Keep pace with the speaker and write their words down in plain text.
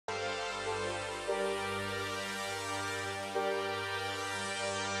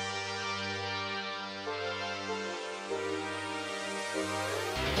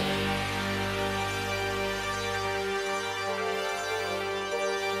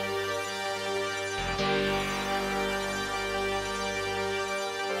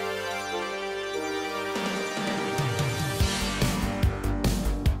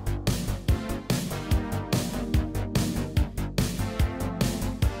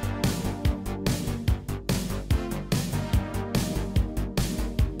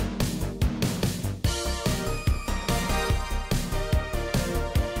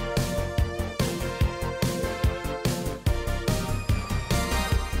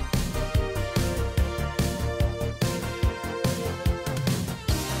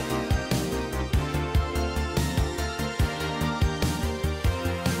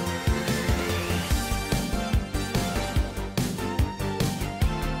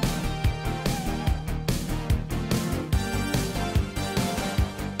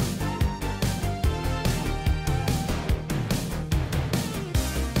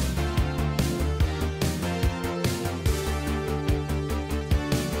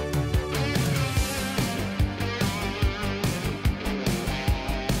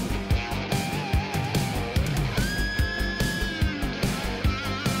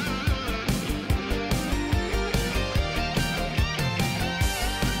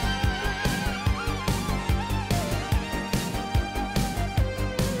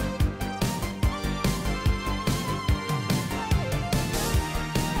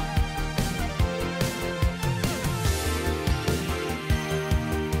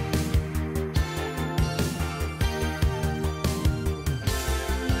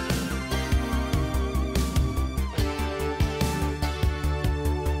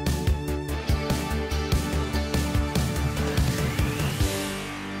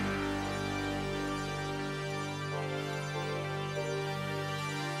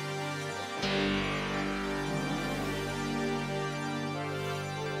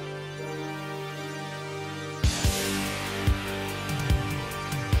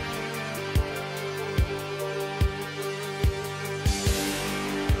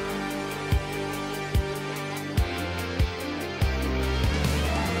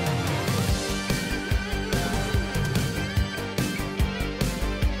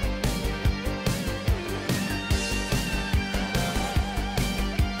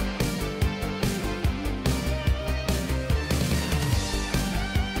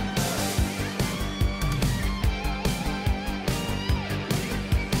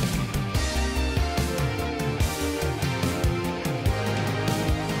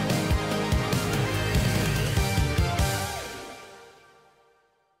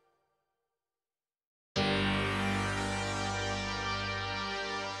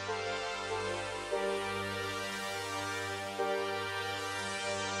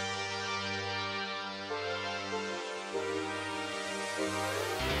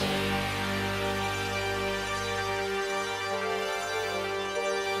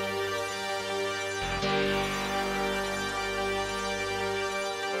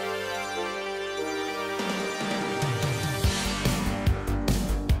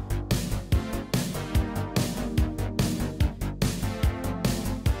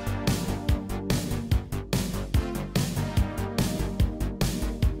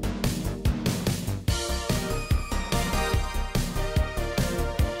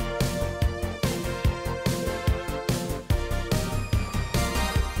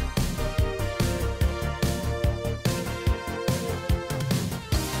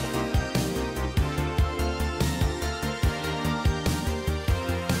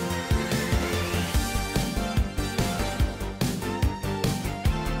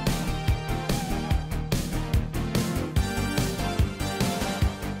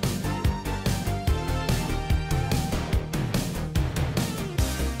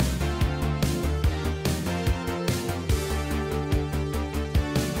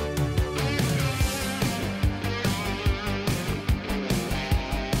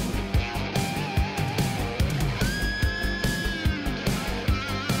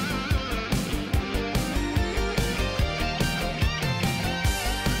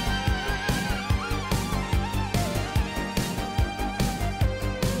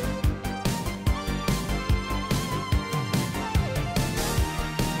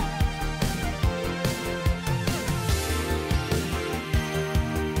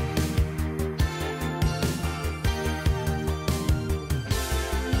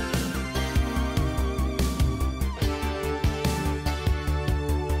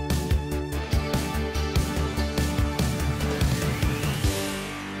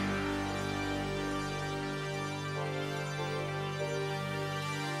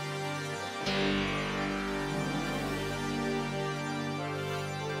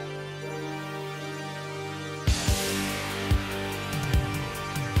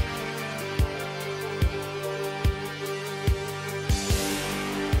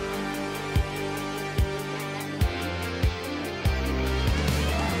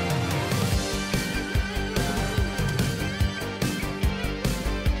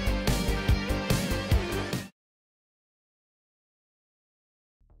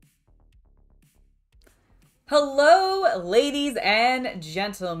Hello, ladies and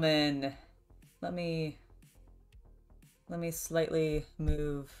gentlemen. Let me slightly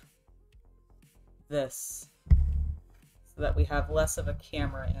move this so that we have less of a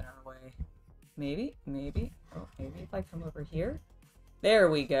camera in our way. Maybe. Oh, maybe if I come over here. There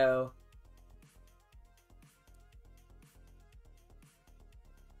we go.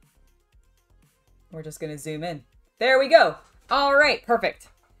 We're just gonna zoom in. There we go. All right, perfect.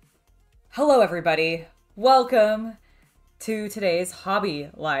 Hello, everybody. Welcome to today's hobby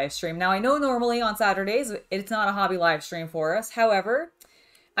live stream. Now, I know normally on Saturdays, it's not a hobby live stream for us. However,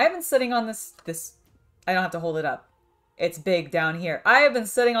 I've been sitting on this, I don't have to hold it up. It's big down here. I have been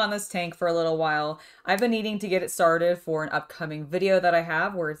sitting on this tank for a little while. I've been needing to get it started for an upcoming video that I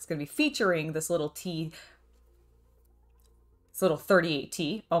have where it's going to be featuring this little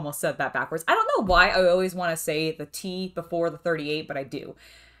 38T. Almost said that backwards. I don't know why I always want to say the T before the 38, but I do.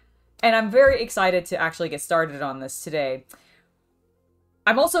 And I'm very excited to actually get started on this today.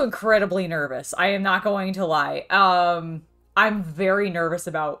 I'm also incredibly nervous. I am not going to lie. I'm very nervous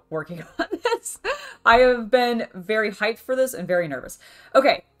about working on this. I have been very hyped for this and very nervous.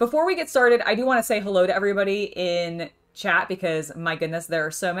 Okay, before we get started, I do want to say hello to everybody in chat because, my goodness, there are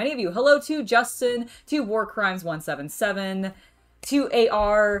so many of you. Hello to Justin, to WarCrimes177, to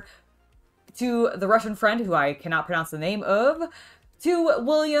AR, to the Russian friend who I cannot pronounce the name of, to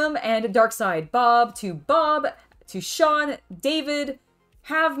William and Darkside Bob, to Sean, David,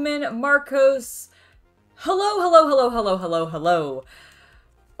 Havman, Marcos. Hello.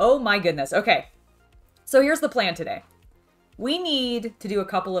 Oh my goodness. Okay. So here's the plan today. We need to do a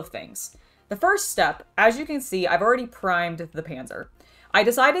couple of things. The first step, as you can see, I've already primed the Panzer. I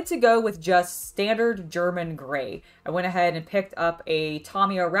decided to go with just standard German gray. I went ahead and picked up a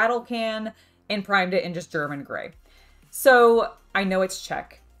Tamiya rattle can and primed it in just German gray. So I know it's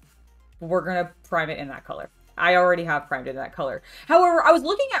Czech. We're going to prime it in that color. I already have primed it in that color. However, I was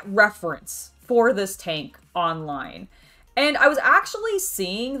looking at reference for this tank online, and I was actually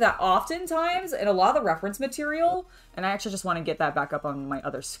seeing that oftentimes in a lot of the reference material, and I actually just want to get that back up on my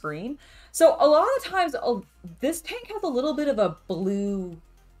other screen. So a lot of the times, this tank has a little bit of a blue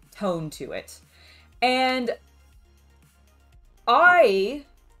tone to it. And I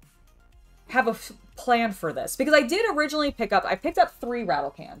have a plan for this because I did originally picked up 3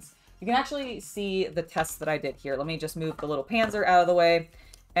 rattle cans. You can actually see the tests that I did here. Let me just move the little Panzer out of the way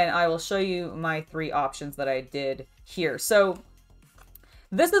and I will show you my 3 options that I did here. So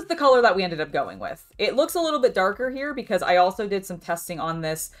this is the color that we ended up going with. It looks a little bit darker here because I also did some testing on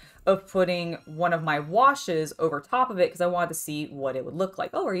this of putting one of my washes over top of it because I wanted to see what it would look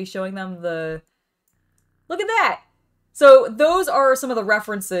like. Oh, are you showing them the... Look at that! So those are some of the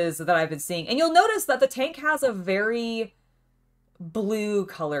references that I've been seeing. And you'll notice that the tank has a very blue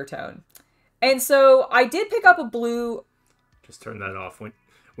color tone. And so I did pick up a blue... Just turn that off. When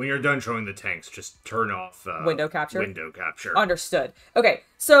you're done showing the tanks, just turn off... window capture? Window capture. Understood. Okay,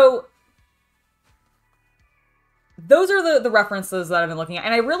 so those are the references that I've been looking at.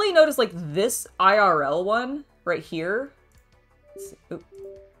 And I really noticed, like, this IRL one right here.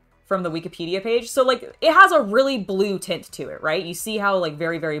 From the Wikipedia page. So, like, it has a really blue tint to it, right? You see how, like,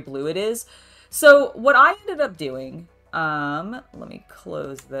 very, very blue it is. So, what I ended up doing, let me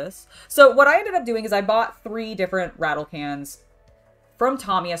close this. So, what I ended up doing is I bought 3 different rattle cans from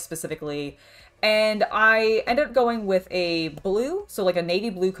Tamiya specifically, and I ended up going with a blue, so like a navy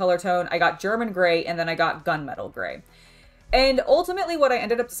blue color tone. I got German gray, and then I got gunmetal gray. And ultimately what I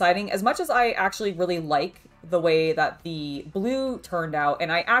ended up deciding, as much as I actually really like the way that the blue turned out,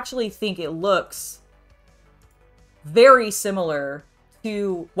 and I actually think it looks very similar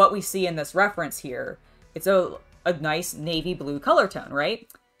to what we see in this reference here. It's a nice navy blue color tone, right?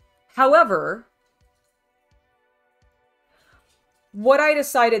 However, what I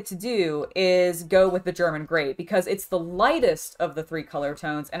decided to do is go with the German gray because it's the lightest of the 3 color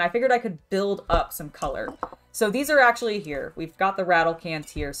tones, and I figured I could build up some color. So these are actually here. We've got the rattle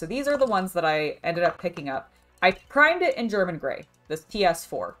cans here. So these are the ones that I ended up picking up. I primed it in German gray, this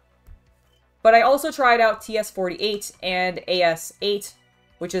TS4. But I also tried out TS48 and AS8,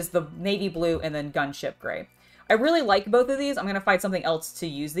 which is the navy blue and then gunship gray. I really like both of these. I'm going to find something else to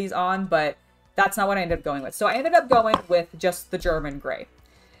use these on, but that's not what I ended up going with. So I ended up going with just the German gray.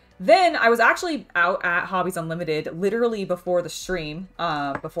 Then I was actually out at Hobbies Unlimited literally before the stream,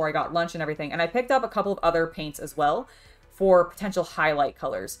 before I got lunch and everything. And I picked up a couple of other paints as well for potential highlight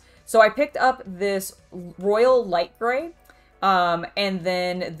colors. So I picked up this Royal Light Gray, and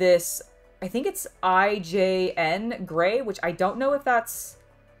then this, I think it's IJN Gray, which I don't know what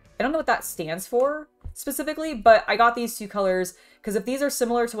that stands for specifically, but I got these 2 colors because if these are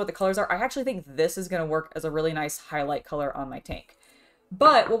similar to what the colors are, I actually think this is going to work as a really nice highlight color on my tank.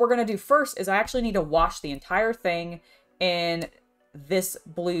 But what we're going to do first is I actually need to wash the entire thing in this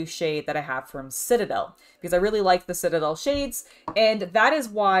blue shade that I have from Citadel, because I really like the Citadel shades, and that is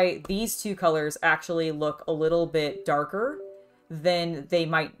why these two colors actually look a little bit darker than they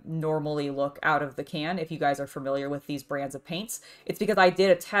might normally look out of the can. If you guys are familiar with these brands of paints, it's because I did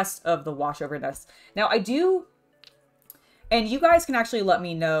a test of the wash overness. Now I do, and you guys can actually let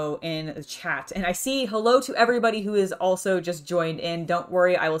me know in the chat, and I see hello to everybody who is also just joined in. Don't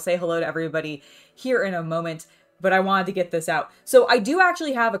worry, I will say hello to everybody here in a moment, but I wanted to get this out. So I do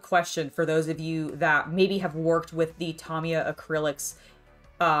actually have a question for those of you that maybe have worked with the Tamiya acrylics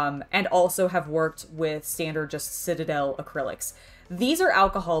and also have worked with standard just Citadel acrylics. These are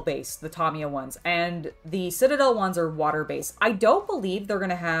alcohol-based, the Tamiya ones, and the Citadel ones are water-based. I don't believe they're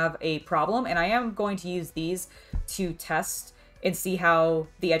going to have a problem, and I am going to use these to test and see how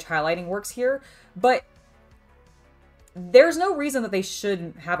the edge highlighting works here, but there's no reason that they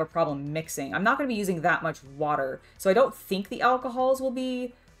shouldn't have a problem mixing. I'm not going to be using that much water, so I don't think the alcohols will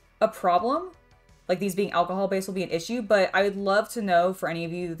be a problem. Like, these being alcohol-based will be an issue, but I would love to know for any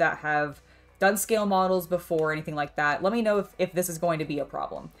of you that have done scale models before or anything like that, let me know if this is going to be a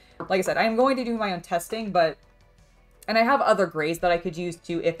problem. Like I said, I am going to do my own testing, and I have other grays that I could use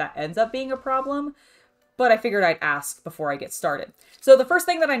too if that ends up being a problem, but I figured I'd ask before I get started. So the first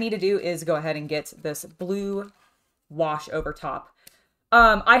thing that I need to do is go ahead and get this blue wash over top.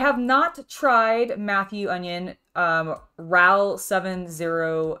 I have not tried Matthew Onion, RAL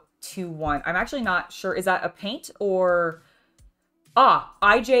 7021. I'm actually not sure. Is that a paint or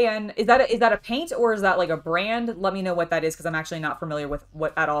IJN? Is that a paint or is that like a brand? Let me know what that is, because I'm actually not familiar with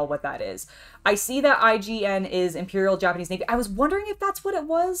what that is. I see that IGN is Imperial Japanese Navy. I was wondering if that's what it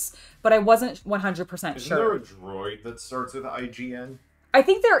was, but I wasn't 100% sure. Isn't there a droid that starts with IGN? I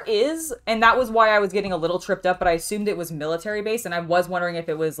think there is, and that was why I was getting a little tripped up, but I assumed it was military based, and I was wondering if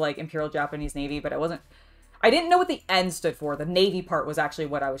it was like Imperial Japanese Navy, but I didn't know what the N stood for. The Navy part was actually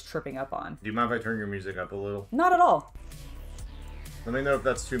what I was tripping up on. Do you mind if I turn your music up a little? Not at all. Let me know if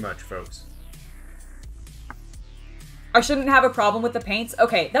that's too much, folks. I shouldn't have a problem with the paints.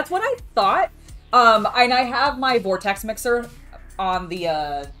 Okay, that's what I thought. And I have my vortex mixer on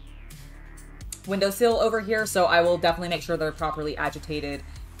the windowsill over here, so I will definitely make sure they're properly agitated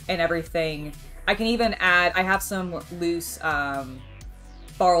and everything. I can even add, I have some loose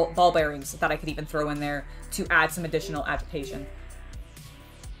ball bearings that I could even throw in there to add some additional agitation.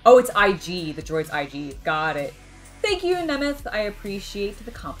 Oh, it's IG, the droid's IG. Got it. Thank you, Nemeth. I appreciate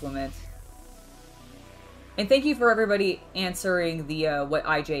the compliment. And thank you for everybody answering the what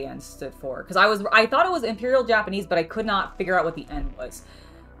IJN stood for, because I thought it was Imperial Japanese, but I could not figure out what the N was.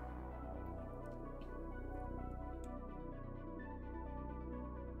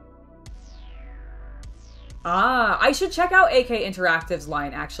 I should check out AK Interactive's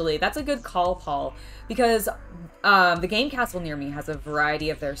line, actually. That's a good call, Paul, because the game castle near me has a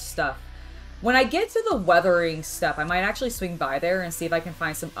variety of their stuff. When I get to the weathering step, I might actually swing by there and see if I can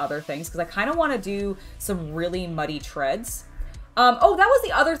find some other things, because I kind of want to do some really muddy treads. Oh, that was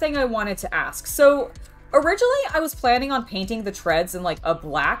the other thing I wanted to ask. So, originally I was planning on painting the treads in like a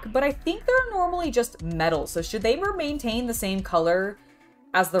black, but I think they're normally just metal, so should they maintain the same color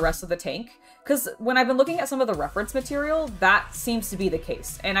as the rest of the tank? Because when I've been looking at some of the reference material, that seems to be the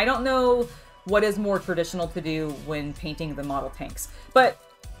case. And I don't know what is more traditional to do when painting the model tanks. But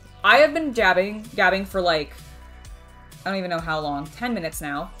I have been gabbing for like, I don't even know how long, 10 minutes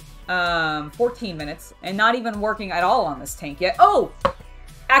now, 14 minutes, and not even working at all on this tank yet. Oh,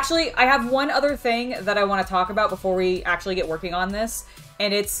 actually, I have one other thing that I want to talk about before we actually get working on this.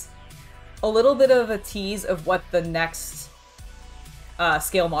 And it's a little bit of a tease of what the next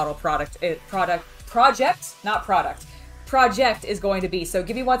scale model project is going to be. So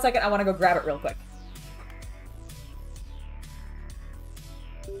give me 1 second. I want to go grab it real quick.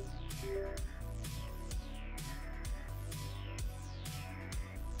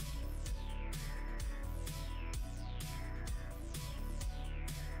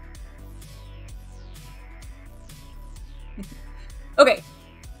 Okay.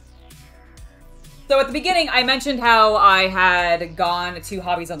 So at the beginning, I mentioned how I had gone to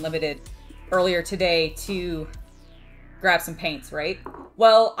Hobbies Unlimited earlier today to grab some paints, right?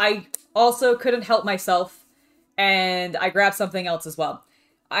 Well, I also couldn't help myself, and I grabbed something else as well.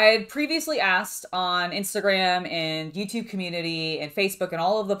 I had previously asked on Instagram and YouTube community and Facebook and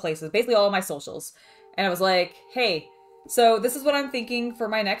all of the places, basically all of my socials, and I was like, hey, so this is what I'm thinking for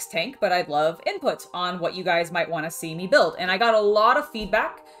my next tank, but I'd love input on what you guys might want to see me build. And I got a lot of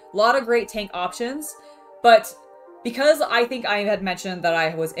feedback, a lot of great tank options, but because I think I had mentioned that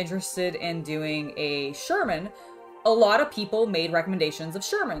I was interested in doing a Sherman, a lot of people made recommendations of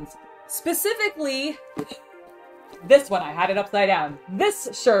Shermans. Specifically, this one, I had it upside down. This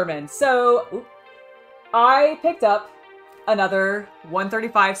Sherman. So, I picked up another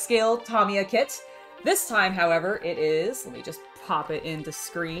 135 scale Tamiya kit. This time, however, it is, let me just pop it into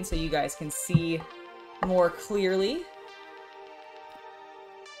screen so you guys can see more clearly.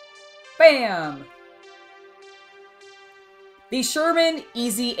 Bam! The Sherman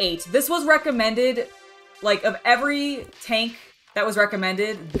Easy 8. This was recommended, like, of every tank that was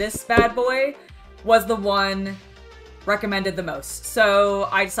recommended, this bad boy was the one recommended the most. So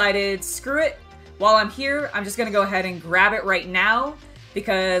I decided, screw it. While I'm here, I'm just gonna go ahead and grab it right now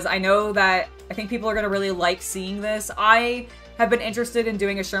because I know that I think people are gonna really like seeing this. I have been interested in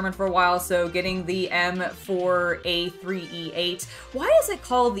doing a Sherman for a while, so getting the M4A3E8. Why is it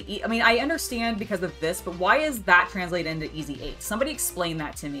called the E? I mean, I understand because of this, but why is that translated into Easy 8? Somebody explain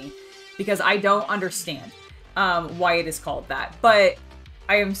that to me because I don't understand why it is called that. But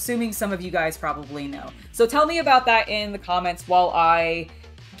I am assuming some of you guys probably know. So tell me about that in the comments while I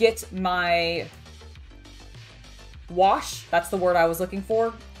get my wash, that's the word I was looking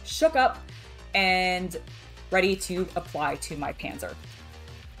for, shook up and ready to apply to my Panzer.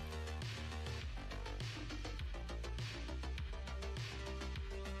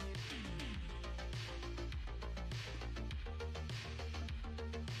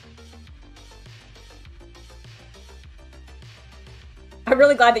 I'm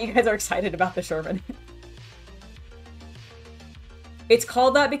really glad that you guys are excited about the Sherman. It's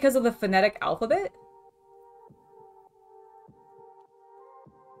called that because of the phonetic alphabet?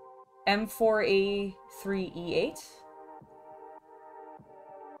 M4A3E8?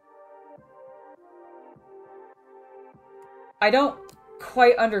 I don't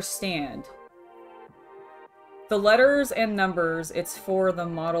quite understand. The letters and numbers, it's for the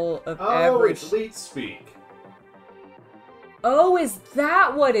model of average... Oh, it's leet speak. Oh, is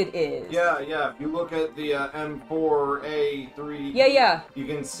that what it is? Yeah. If you look at the M4A3... Yeah. You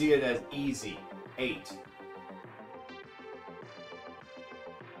can see it as Easy 8.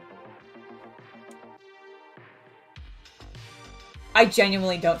 I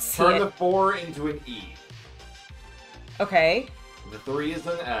genuinely don't see Turn it. the 4 into an E. Okay. The 3 is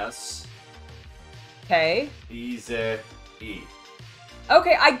an S. Okay. Easy E.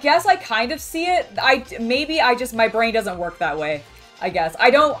 Okay, I guess I kind of see it. Maybe my brain doesn't work that way. I guess. I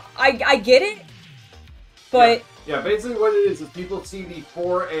get it, but... Yeah, basically what it is people see the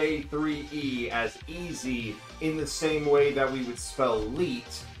 4A3E as easy in the same way that we would spell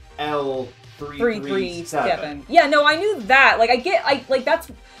leet, L337. Yeah, no, I knew that. Like, I guess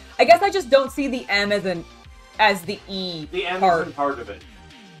I just don't see the M as the E The M part. isn't part of it.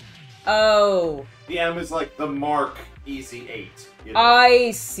 Oh. The M is like the mark Easy 8. You know?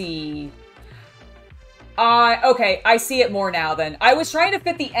 I see. Okay, I see it more now then. I was trying to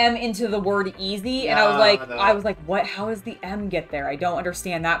fit the M into the word easy, and I was like, what? How does the M get there? I don't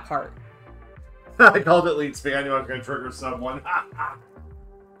understand that part. I called it leet speak. I knew I was going to trigger someone.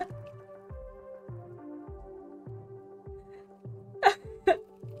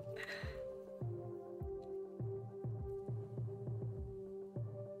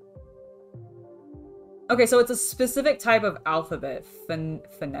 Okay, so it's a specific type of alphabet.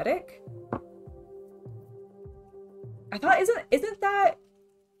 Phonetic? I thought, isn't that...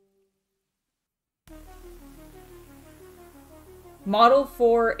 Model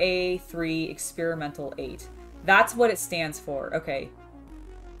 4A3 Experimental 8. That's what it stands for. Okay.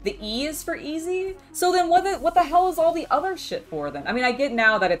 The E is for easy? So then what the hell is all the other shit for then? I mean, I get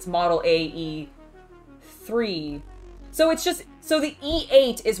now that it's Model AE3. So it's just... So the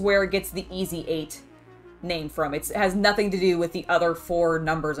E8 is where it gets the Easy 8 name from. It has nothing to do with the other 4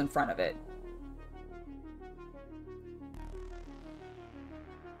 numbers in front of it.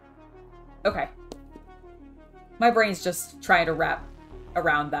 Okay. My brain's just trying to wrap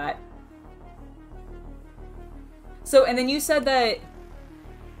around that. So, and then you said that...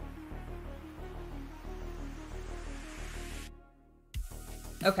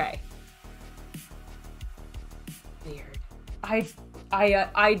 Okay. Weird.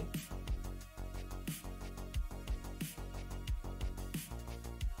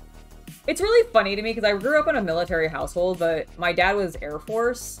 It's really funny to me because I grew up in a military household, but my dad was Air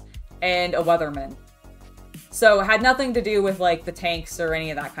Force and a weatherman. So it had nothing to do with like the tanks or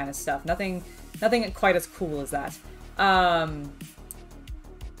any of that kind of stuff. Nothing quite as cool as that.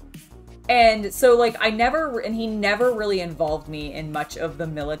 And so like he never really involved me in much of the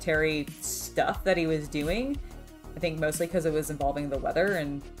military stuff that he was doing. I think mostly because it was involving the weather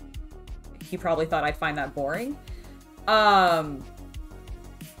and he probably thought I'd find that boring. But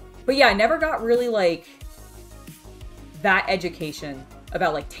yeah, I never got really, like, that education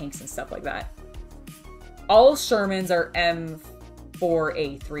about, like, tanks and stuff like that. All Shermans are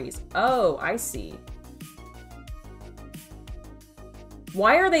M4A3s. Oh, I see.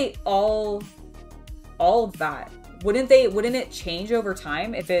 Why are they all of that? Wouldn't it change over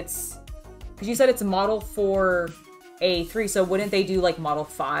time if it's... Because you said it's Model 4A3, so wouldn't they do, like, Model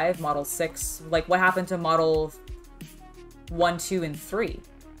 5, Model 6? Like, what happened to Model 1, 2, and 3?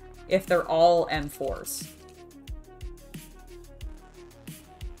 If they're all M4s.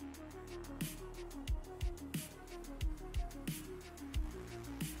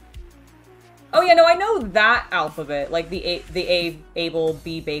 Oh yeah, no, I know that alphabet. Like the A, Abel,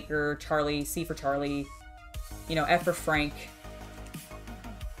 B, Baker, Charlie, C for Charlie, you know, F for Frank,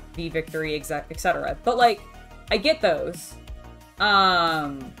 V, Victory, etc. But like, I get those.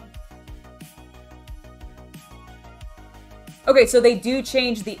 Okay, so they do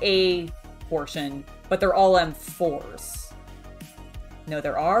change the A portion, but they're all M4s. No,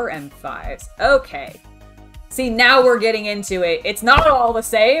 there are M5s. Okay. See, now we're getting into it. It's not all the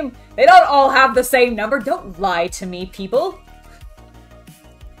same. They don't all have the same number. Don't lie to me, people.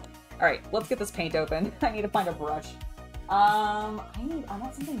 Alright, let's get this paint open. I need to find a brush. I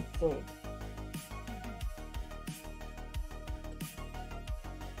want something big.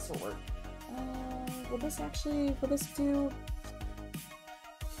 This will work. Will this do...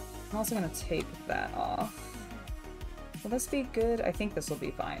 I'm also gonna take that off. Will this be good? I think this will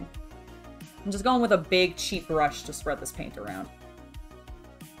be fine. I'm just going with a big, cheap brush to spread this paint around.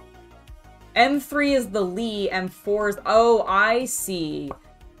 M3 is the Lee, M4 is... Oh, I see.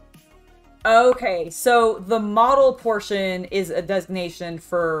 Okay, so the model portion is a designation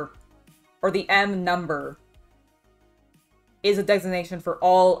for... Or the M number is a designation for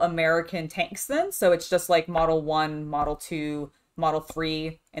all American tanks then? So it's just like Model 1, Model 2, Model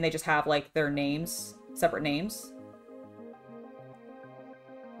 3, and they just have, like, their names, separate names?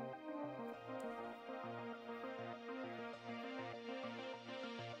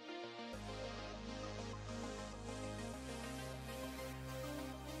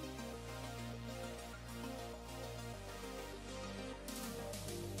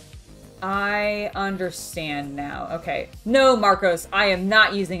 I understand now. Okay. No, Marcos, I am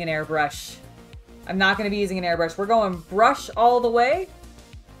not using an airbrush. I'm not going to be using an airbrush. We're going brush all the way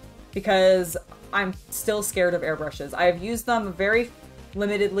because I'm still scared of airbrushes. I've used them very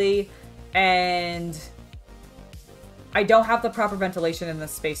limitedly and I don't have the proper ventilation in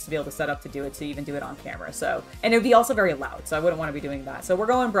this space to be able to set up to do it, to even do it on camera. So, and it would be also very loud, so I wouldn't want to be doing that. So we're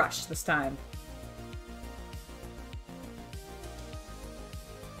going brush this time.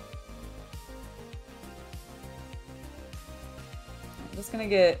 I'm just gonna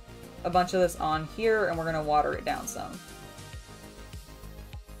get a bunch of this on here and we're gonna water it down some.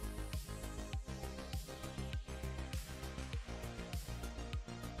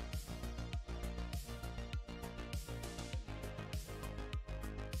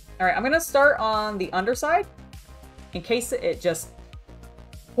 Alright, I'm gonna start on the underside in case it just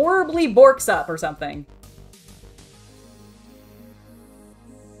horribly borks up or something.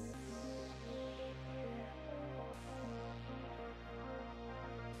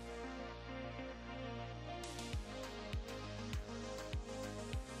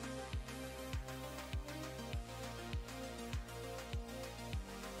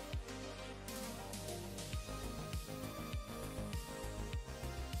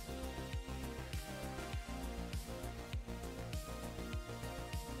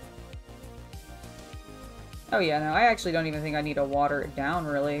 Oh yeah, no, I actually don't even think I need to water it down,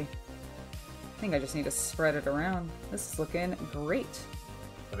 really. I think I just need to spread it around. This is looking great.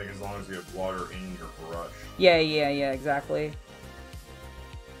 I think as long as you have water in your brush. Yeah, exactly.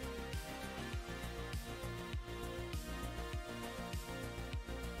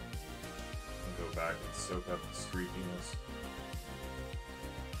 Go back and soak up the streakiness.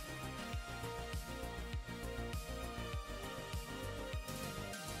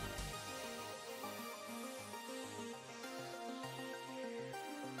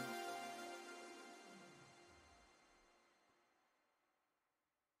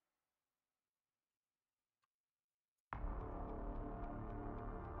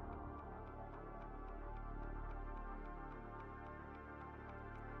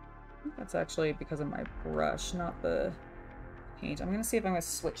 That's actually because of my brush, not the paint. I'm gonna see if I'm gonna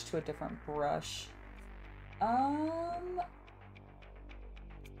switch to a different brush.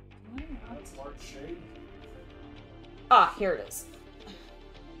 Ah, here it is.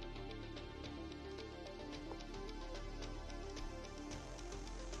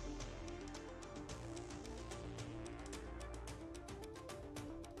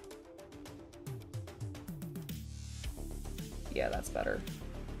 Yeah, that's better.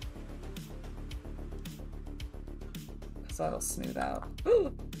 So that'll smooth out.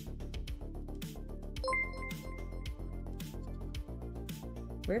 Ooh.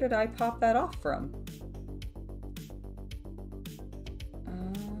 Where did I pop that off from?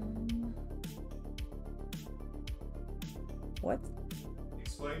 What?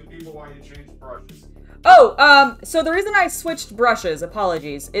 Explain to people why you changed brushes. Oh, so the reason I switched brushes,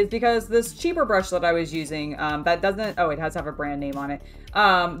 apologies, is because this cheaper brush that I was using, that doesn't, oh, it has to have a brand name on it.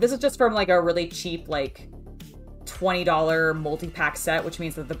 This is just from like a really cheap, like $20 multi-pack set, which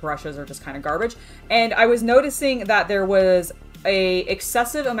means that the brushes are just kind of garbage. And I was noticing that there was a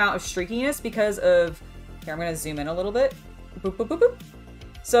excessive amount of streakiness because of, here, I'm going to zoom in a little bit. Boop, boop, boop, boop.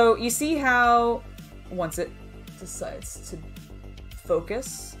 So you see how, once it decides to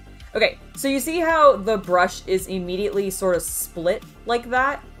focus. Okay, so you see how the brush is immediately sort of split like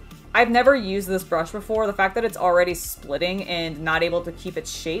that? I've never used this brush before. The fact that it's already splitting and not able to keep its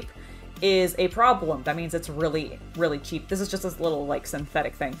shape is a problem. That means it's really, really cheap. This is just this little, like,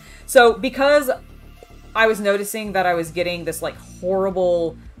 synthetic thing. So because I was noticing that I was getting this, like,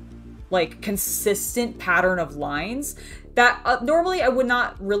 horrible, like, consistent pattern of lines that normally I would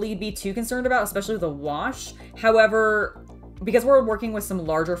not really be too concerned about, especially the wash. However, because we're working with some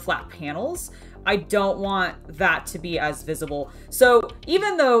larger flat panels, I don't want that to be as visible. So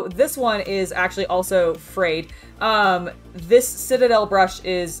even though this one is actually also frayed, this Citadel brush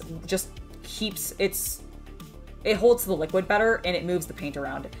is just keeps it holds the liquid better and it moves the paint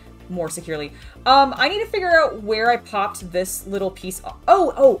around more securely. I need to figure out where I popped this little piece.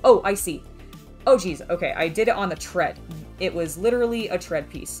 Oh, I see. Oh, geez. Okay, I did it on the tread. It was literally a tread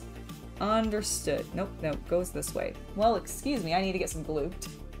piece. Understood. Nope, goes this way. Well, excuse me, I need to get some glue.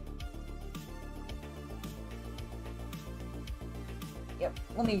 Yep,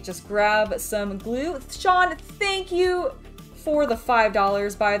 let me just grab some glue. Sean, thank you for the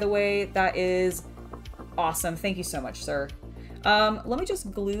 $5, by the way. That is awesome. Thank you so much, sir. Let me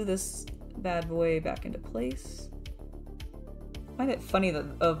just glue this bad boy back into place. I find it funny that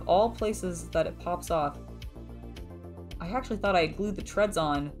of all places that it pops off, I actually thought I had glued the treads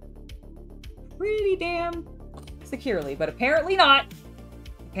on pretty damn securely, but apparently not.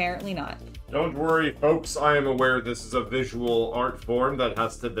 Apparently not. Don't worry, folks. I am aware this is a visual art form that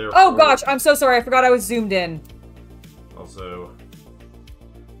has to therefore... Oh gosh, I'm so sorry. I forgot I was zoomed in. Also,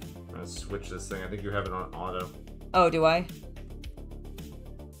 I'm gonna switch this thing. I think you have it on auto. Oh, do I?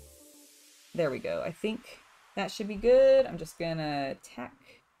 There we go. I think that should be good. I'm just gonna tack.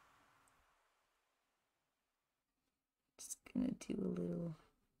 Just gonna do a little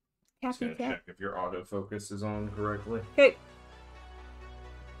Just tappy gonna tap. check if your autofocus is on correctly. Okay.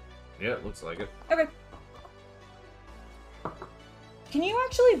 Yeah, it looks like it. Okay. Can you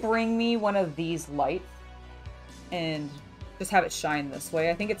actually bring me one of these lights and just have it shine this way?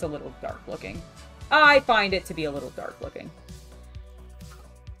 I think it's a little dark looking. I find it to be a little dark looking.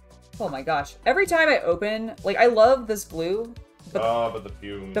 Oh my gosh. Every time I open, like, I love this glue. But the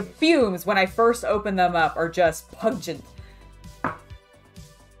fumes. The fumes, when I first open them up, are just pungent.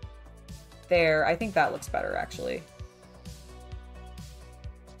 There, I think that looks better, actually.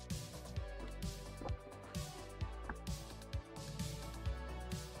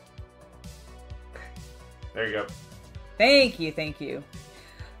 There you go. Thank you, thank you.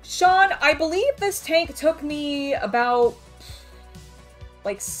 Sean, I believe this tank took me about,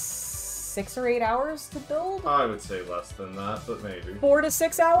 like, 6 or 8 hours to build? I would say less than that, but maybe. 4 to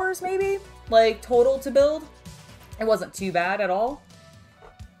 6 hours, maybe? Like, total to build? It wasn't too bad at all.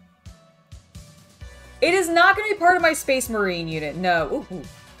 It is not going to be part of my Space Marine unit, no. Ooh.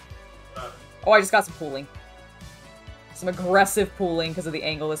 Oh, I just got some pooling. Some aggressive pooling because of the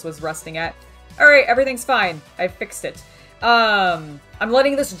angle this was resting at. Alright, everything's fine. I fixed it. I'm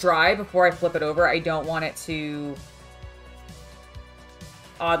letting this dry before I flip it over. I don't want it to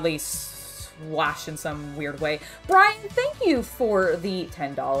oddly swash in some weird way. Brian, thank you for the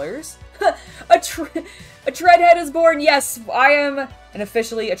 $10. a treadhead is born. Yes, I am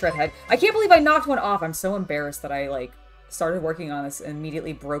officially a treadhead. I can't believe I knocked one off. I'm so embarrassed that I, like, started working on this and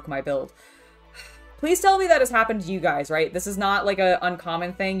immediately broke my build. Please tell me that has happened to you guys, right? This is not like an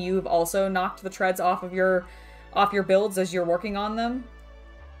uncommon thing. You've also knocked the treads off of your builds as you're working on them.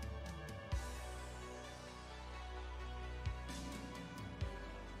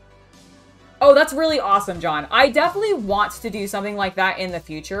 Oh, that's really awesome, John. I definitely want to do something like that in the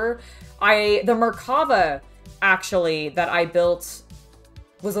future. The Merkava, actually, that I built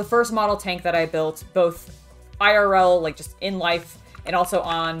was the first model tank that I built, both IRL, like just in life, and also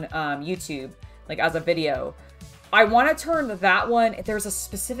on YouTube, like as a video. I want to turn that one. There's a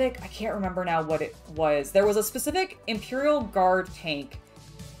specific, I can't remember now what it was. There was a specific Imperial Guard tank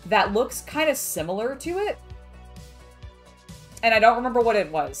that looks kind of similar to it. And I don't remember what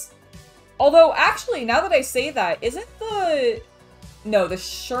it was. Although, actually, now that I say that, isn't the... No, the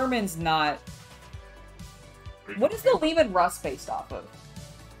Sherman's not... What is the Lehman Russ based off of?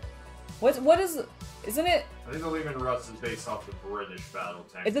 What is... Isn't it... I think the Lehman Russ is based off the British battle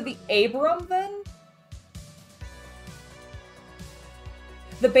tank. Is it the Abram, then?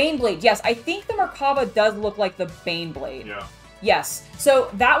 The Baneblade, yes. I think the Merkaba does look like the Baneblade. Yeah. Yes. So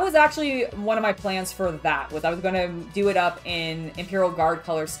that was actually one of my plans for that, was I was going to do it up in Imperial Guard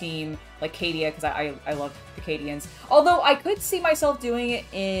color scheme, like Cadia, because I love the Cadians. Although I could see myself doing it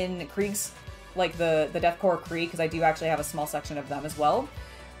in Kriegs, like the Death Corps Krieg, because I do actually have a small section of them as well.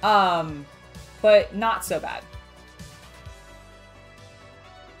 But not so bad.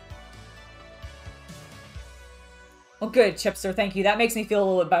 Well, good, Chipster. Thank you. That makes me feel a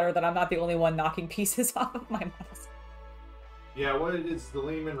little bit better that I'm not the only one knocking pieces off of my mouse. Yeah, what it is, the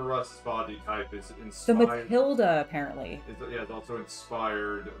Lehman Russ body type is The inspired... Matilda, apparently. It's also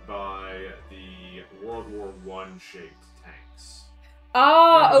inspired by the World War I shaped tanks.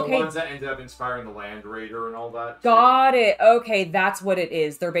 Ah, okay. The ones that ended up inspiring the Land Raider and all that. Got it. Okay, that's what it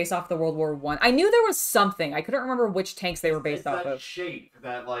is. They're based off the World War I. I knew there was something. I couldn't remember which tanks they were based off that of. shape,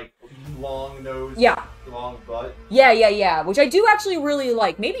 that like long nose, Yeah. long butt. Yeah. Which I do actually really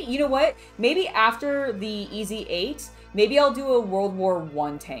like. Maybe, you know what? Maybe after the Easy 8, maybe I'll do a World War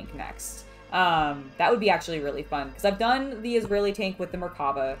I tank next. That would be actually really fun. Because I've done the Israeli tank with the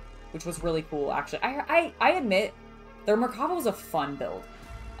Merkaba, which was really cool, actually. I admit, the Merkaba was a fun build.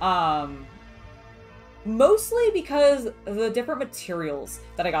 Mostly because of the different materials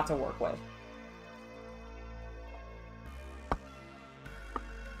that I got to work with.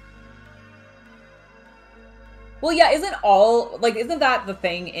 Well, yeah, isn't that the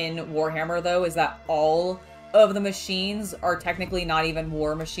thing in Warhammer, though, is that all of the machines are technically not even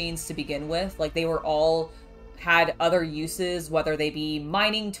war machines to begin with? Like, they were all had other uses, whether they be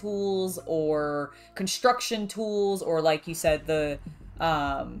mining tools or construction tools, or like you said, the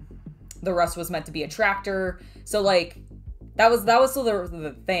Russ was meant to be a tractor. So like that was still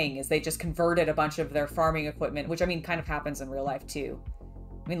the thing, is they just converted a bunch of their farming equipment, which I mean kind of happens in real life too.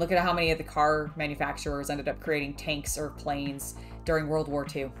 I mean, look at how many of the car manufacturers ended up creating tanks or planes during World War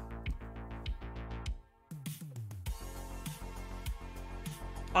II.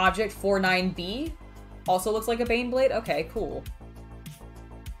 Object 49B also looks like a Baneblade? Okay, cool.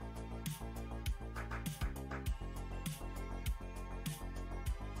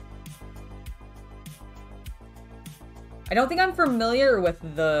 I don't think I'm familiar with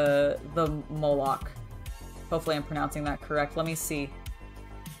the Moloch. Hopefully I'm pronouncing that correct. Let me see.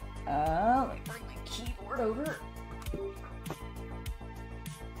 Let me bring my keyboard over.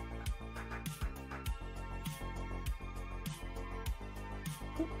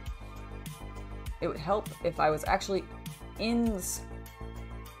 It would help if I was actually in this...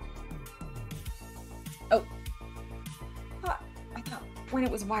 Oh. I thought when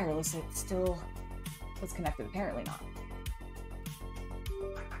it was wireless it still was connected. Apparently not.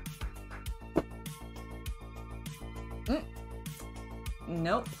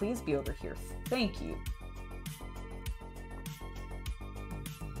 Nope, please be over here. Thank you.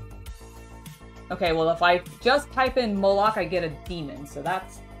 Okay, well if I just type in Moloch, I get a demon, so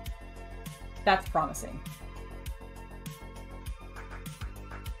that's promising.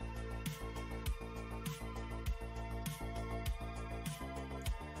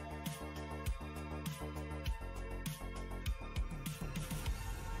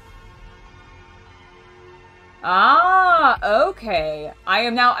 Ah, okay.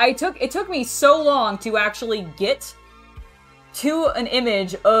 It took me so long to actually get to an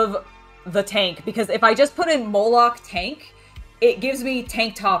image of the tank, because if I just put in Moloch tank, it gives me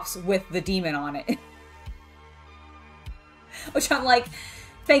tank tops with the demon on it. Which I'm like,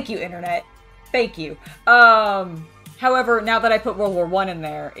 thank you, internet. Thank you. However, now that I put World War I in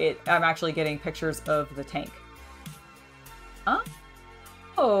there, I'm actually getting pictures of the tank.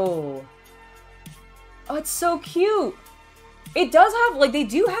 Oh, it's so cute. It does have, like, they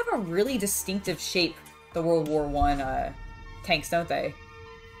do have a really distinctive shape, the World War I tanks, don't they?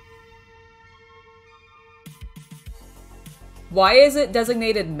 Why is it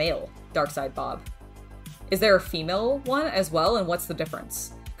designated male, Darkside Bob? Is there a female one as well, and what's the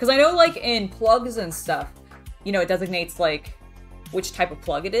difference? Because I know, like, in plugs and stuff, you know, it designates, like, which type of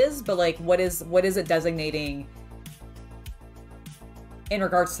plug it is, but, like, what is it designating in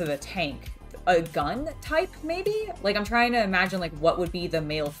regards to the tank? A gun type, maybe? Like, I'm trying to imagine, like, what would be the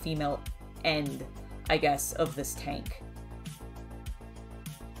male-female end. I guess, of this tank.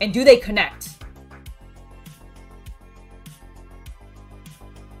 And do they connect?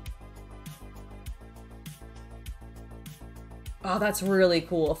 Oh, that's really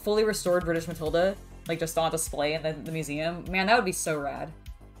cool. A fully restored British Matilda, like just on display in the museum. Man, that would be so rad.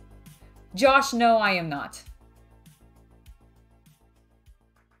 Josh, no, I am not.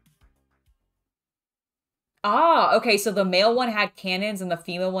 Ah, okay, so the male one had cannons and the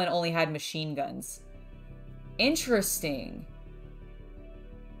female one only had machine guns. Interesting.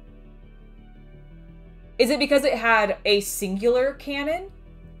 Is it because it had a singular cannon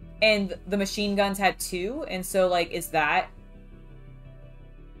and the machine guns had two? And so, like, is that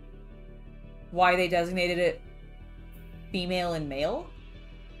why they designated it female and male?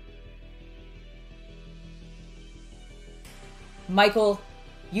 Michael,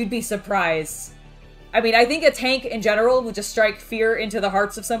 you'd be surprised. I mean, I think a tank in general would just strike fear into the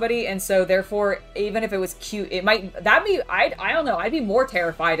hearts of somebody, and so therefore, even if it was cute, it might, I don't know, I'd be more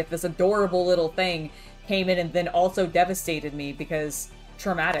terrified if this adorable little thing came in and then also devastated me, because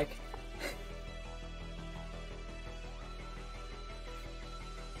traumatic.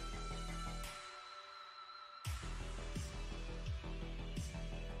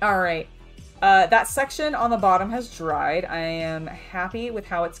 Alright. That section on the bottom has dried. I am happy with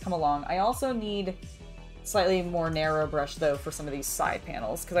how it's come along. I also need slightly more narrow brush, though, for some of these side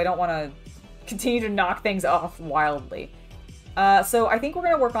panels, because I don't want to continue to knock things off wildly. So I think we're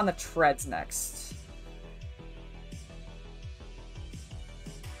going to work on the treads next.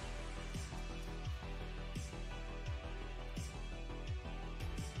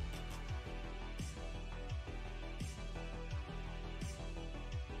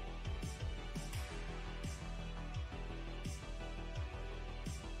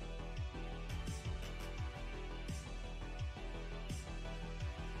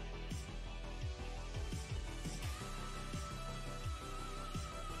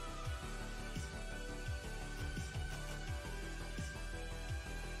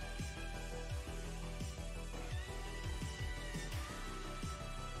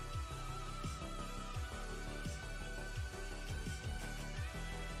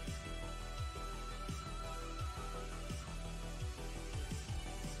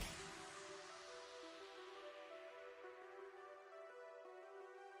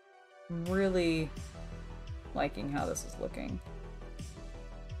 I'm really liking how this is looking.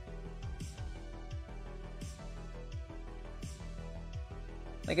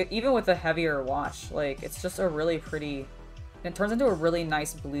 Like, even with the heavier wash, like, it's just a really pretty... It turns into a really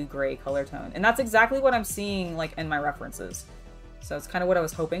nice blue-gray color tone. And that's exactly what I'm seeing, like, in my references. So it's kind of what I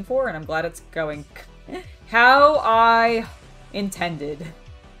was hoping for, and I'm glad it's going how I intended.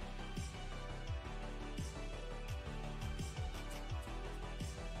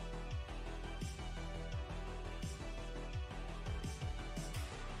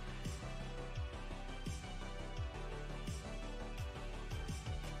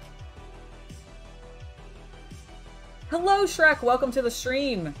 Hello, Shrek! Welcome to the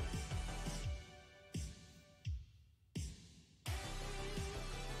stream!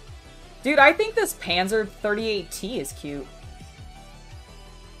 Dude, I think this Panzer 38T is cute.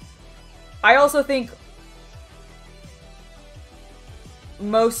 I also think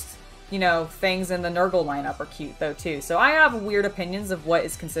most, you know, things in the Nurgle lineup are cute, though, too. So I have weird opinions of what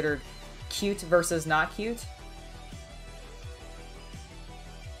is considered cute versus not cute.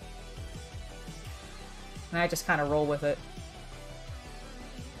 And I just kind of roll with it.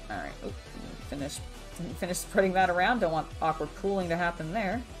 Alright, didn't finish spreading that around. Don't want awkward pooling to happen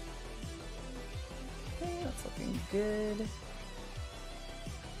there. Okay, that's looking good.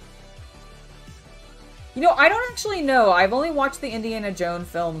 You know, I don't actually know. I've only watched the Indiana Jones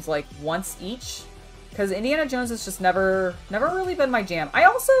films, like, once each. Because Indiana Jones has just never really been my jam. I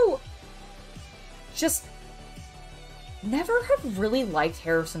also just never have really liked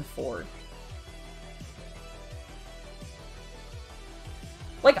Harrison Ford.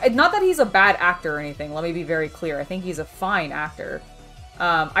 Like, not that he's a bad actor or anything, let me be very clear. I think he's a fine actor.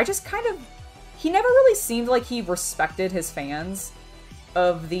 I just kind of... He never really seemed like he respected his fans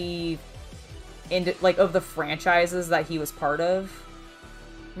of the... of the franchises that he was part of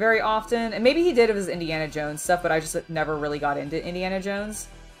very often. And maybe he did of his Indiana Jones stuff, but I just never really got into Indiana Jones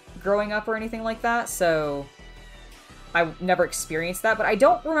growing up or anything like that, so... I never experienced that, but I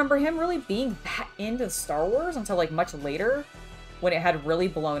don't remember him really being that into Star Wars until, like, much later, when it had really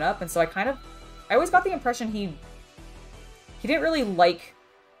blown up, and so I always got the impression he didn't really like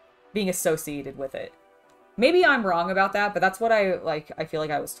being associated with it. Maybe I'm wrong about that, but that's what I feel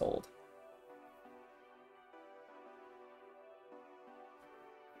like I was told.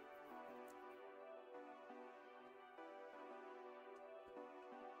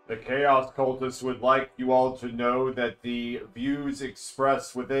 The Chaos Cultist would like you all to know that the views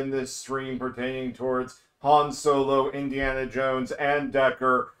expressed within this stream pertaining towards Han Solo, Indiana Jones, and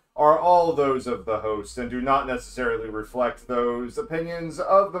Decker are all those of the host and do not necessarily reflect those opinions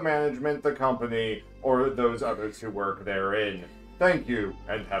of the management, the company, or those others who work therein. Thank you,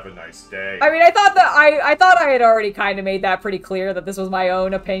 and have a nice day. I mean, I thought that I thought I had already kind of made that pretty clear that this was my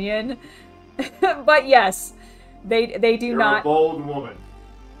own opinion. But yes, they do You're not. a bold woman.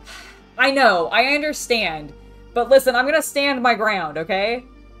 I know, I understand. But listen, I'm gonna stand my ground, okay?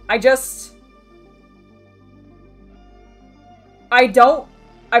 I've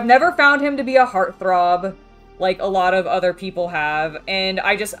never found him to be a heartthrob like a lot of other people have, and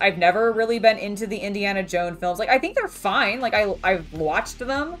I've never really been into the Indiana Jones films. Like, I think they're fine. Like, I've watched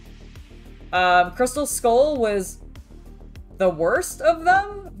them. Crystal Skull was the worst of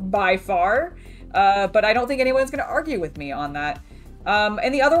them, by far. But I don't think anyone's gonna argue with me on that.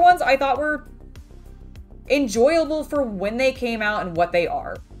 And the other ones I thought were enjoyable for when they came out and what they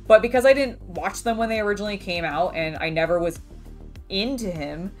are. But because I didn't watch them when they originally came out, and I never was into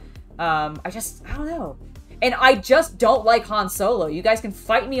him, I don't know. And I just don't like Han Solo. You guys can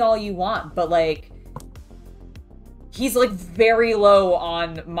fight me all you want, but like, he's like very low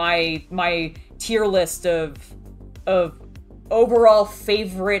on my tier list of overall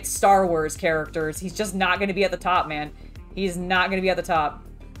favorite Star Wars characters. He's just not going to be at the top, man. He's not going to be at the top.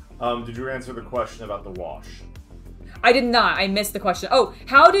 Did you answer the question about the wash? I did not. I missed the question. Oh,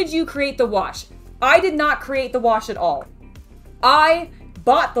 how did you create the wash? I did not create the wash at all. I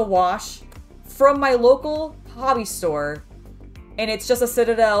bought the wash from my local hobby store, and it's just a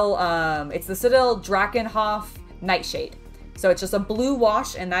Citadel, it's the Citadel Drakenhof Nightshade. So it's just a blue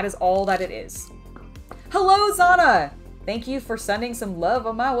wash, and that is all that it is. Hello, Zana! Thank you for sending some love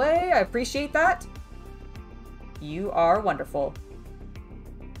on my way. I appreciate that. You are wonderful.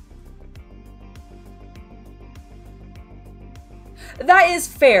 That is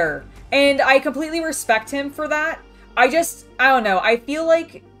fair, and I completely respect him for that. I don't know. I feel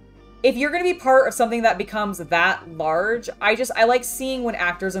like if you're going to be part of something that becomes that large, I like seeing when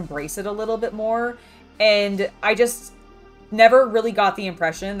actors embrace it a little bit more, and I just never really got the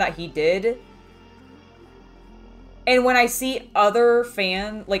impression that he did. And when I see other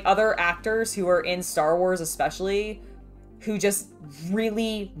other actors who are in Star Wars especially, who just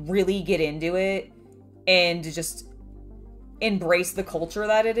really, really get into it and just embrace the culture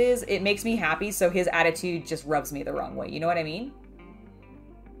that it is, it makes me happy, so his attitude just rubs me the wrong way. You know what I mean?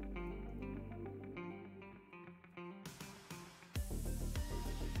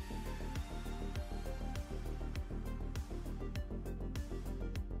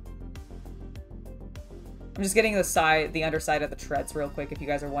 I'm just getting the underside of the treads real quick, if you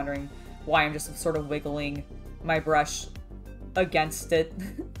guys are wondering why I'm just sort of wiggling my brush against it.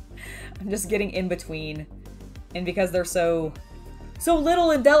 I'm just getting in between. And because they're so little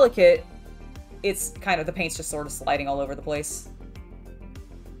and delicate, it's kind of, the paint's just sort of sliding all over the place.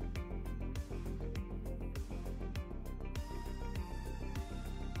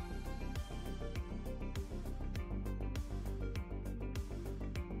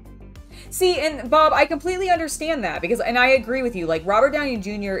 See, and Bob, I completely understand that, and I agree with you. Like, Robert Downey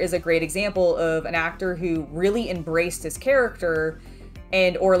Jr. is a great example of an actor who really embraced his character,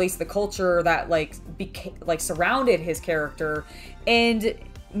 or at least the culture that surrounded his character, and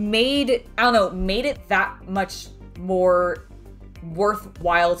made it that much more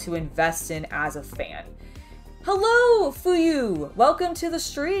worthwhile to invest in as a fan. Hello, Fuyu! Welcome to the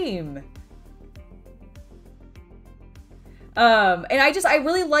stream! And I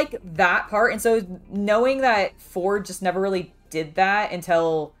really like that part, and so knowing that Ford just never really did that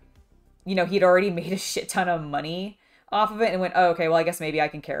until, you know, he'd already made a shit ton of money off of it and went, oh, okay, well, I guess maybe I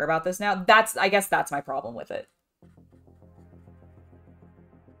can care about this now. I guess that's my problem with it.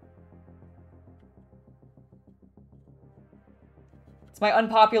 It's my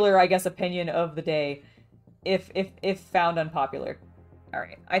unpopular, I guess, opinion of the day, if found unpopular. All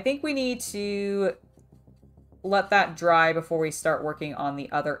right, I think we need to let that dry before we start working on the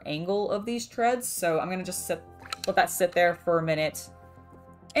other angle of these treads. So I'm gonna just let that sit there for a minute,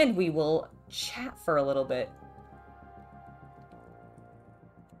 and we will chat for a little bit.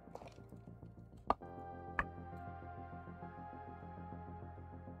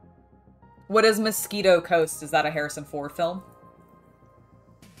 What is Mosquito Coast? Is that a Harrison Ford film?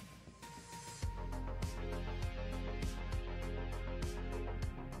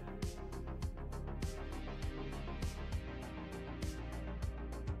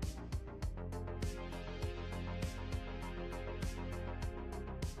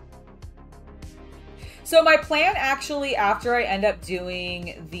 So my plan actually, after I end up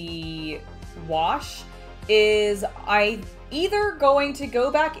doing the wash, is I either going to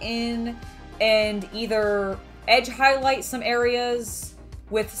go back in and either edge highlight some areas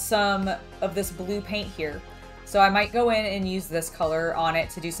with some of this blue paint here. So I might go in and use this color on it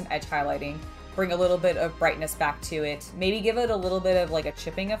to do some edge highlighting, bring a little bit of brightness back to it, maybe give it a little bit of like a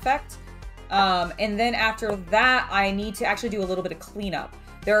chipping effect. And then after that, I need to actually do a little bit of cleanup.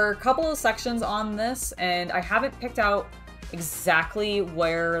 There are a couple of sections on this, and I haven't picked out exactly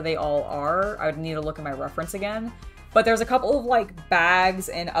where they all are. I would need to look at my reference again. But there's a couple of like bags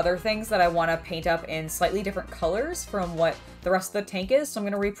and other things that I want to paint up in slightly different colors from what the rest of the tank is. So I'm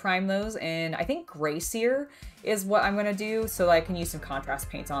going to reprime those in, I think, gray sear is what I'm going to do so that I can use some contrast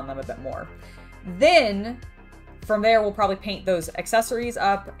paints on them a bit more. Then from there, we'll probably paint those accessories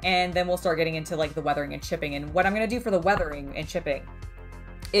up, and then we'll start getting into like the weathering and chipping. And what I'm going to do for the weathering and chipping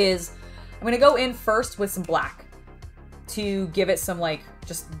is I'm going to go in first with some black to give it some like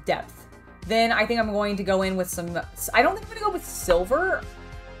just depth. Then I think I'm going to go in with some, I don't think I'm going to go with silver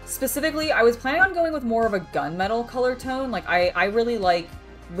specifically. I was planning on going with more of a gunmetal color tone. Like I really like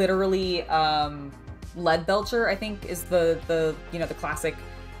literally lead belcher, I think is the you know, the classic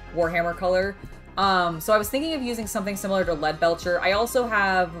Warhammer color. So I was thinking of using something similar to lead belcher. I also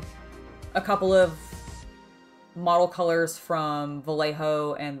have a couple of model colors from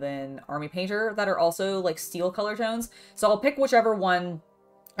Vallejo and then Army Painter that are also like steel color tones. So I'll pick whichever one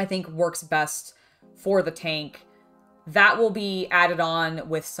I think works best for the tank. That will be added on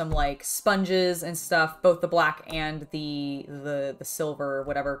with some like sponges and stuff, both the black and the silver,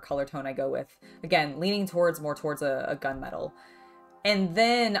 whatever color tone I go with. Again, leaning more towards a gunmetal. And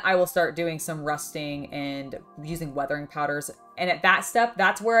then I will start doing some rusting and using weathering powders. And at that step,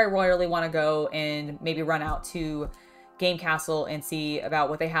 that's where I really want to go and maybe run out to Game Castle and see about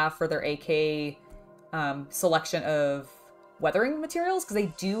what they have for their AK selection of weathering materials. Because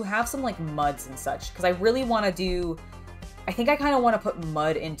they do have some like muds and such. Because I really want to do, I think I kind of want to put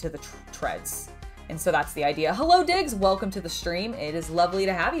mud into the treads. And so that's the idea. Hello Diggs, welcome to the stream. It is lovely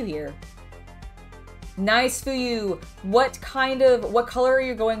to have you here. Nice for you. What color are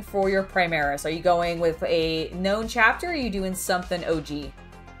you going for your Primaris? Are you going with a known chapter, or are you doing something OG?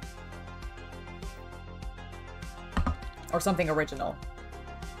 Or something original?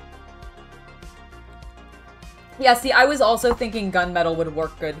 Yeah, see, I was also thinking gunmetal would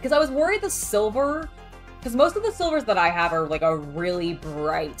work good, because I was worried the silver, because most of the silvers that I have are like a really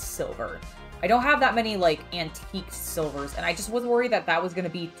bright silver. I don't have that many like antique silvers, and I just was worried that that was going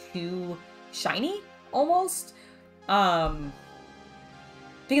to be too shiny. Almost, because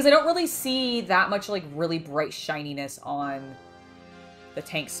I don't really see that much like really bright shininess on the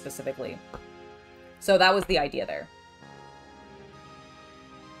tanks specifically. So that was the idea there.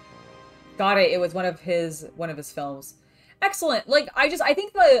 Got it. It was one of his films. Excellent. Like I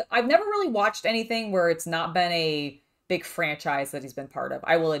think I've never really watched anything where it's not been a big franchise that he's been part of.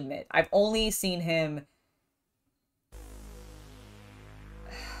 I will admit, I've only seen him.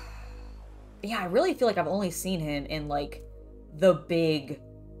 Yeah, I really feel like I've only seen him in, like, the big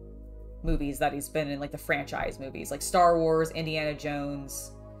movies that he's been in, like, the franchise movies. Like, Star Wars, Indiana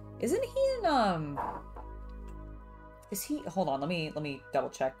Jones. Isn't he in, Is he... Hold on, let me double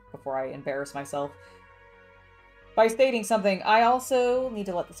check before I embarrass myself by stating something. I also need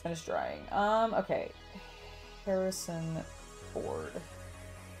to let this finish drying. Okay. Harrison Ford.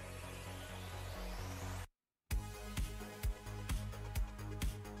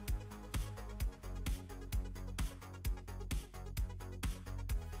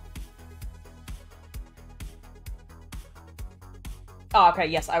 Oh, okay,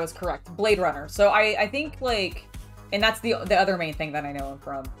 yes, I was correct. Blade Runner. So I think, like, and that's the other main thing that I know him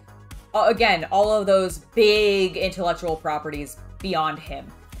from. Again, all of those big intellectual properties beyond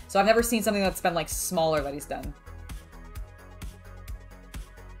him. So I've never seen something that's been, like, smaller that he's done.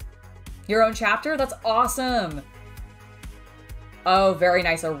 Your own chapter? That's awesome! Oh, very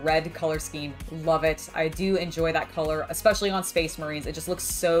nice. A red color scheme. Love it. I do enjoy that color, especially on Space Marines. It just looks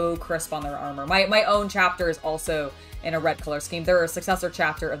so crisp on their armor. My own chapter is also in a red color scheme. They're a successor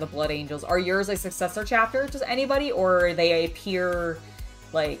chapter of the Blood Angels. Are yours a successor chapter to anybody, or are they a pure,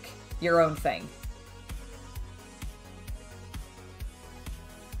 like, your own thing?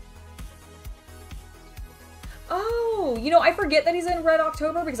 Oh, you know, I forget that he's in Red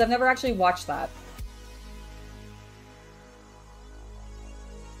October because I've never actually watched that.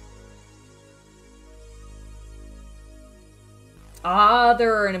 Ah,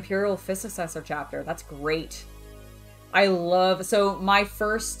 they're an Imperial Fist successor chapter. That's great. I love... So, my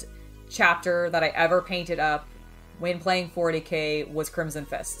first chapter that I ever painted up when playing 40k was Crimson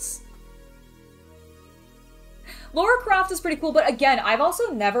Fists. Lara Croft is pretty cool, but again, I've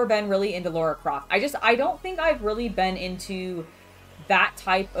also never been really into Lara Croft. I don't think I've really been into that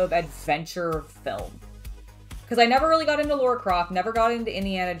type of adventure film. Because I never really got into Lara Croft, never got into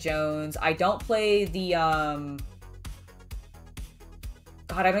Indiana Jones. I don't play the, God,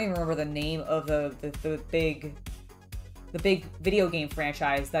 I don't even remember the name of the big video game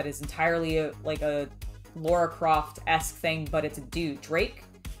franchise that is entirely like a Lara Croft-esque thing, but it's a dude. Drake?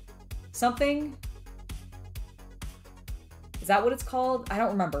 Something? Is that what it's called? I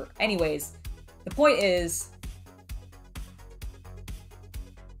don't remember. Anyways, the point is...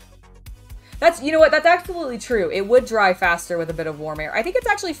 That's, you know what, that's absolutely true. It would dry faster with a bit of warm air. I think it's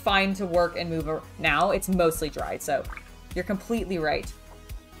actually fine to work and move now. It's mostly dry, so you're completely right.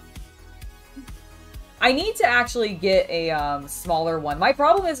 I need to actually get a smaller one. My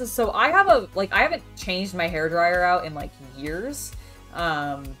problem is so I have a, like, I haven't changed my hairdryer out in, like, years.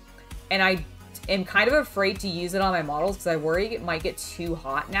 And I am kind of afraid to use it on my models because I worry it might get too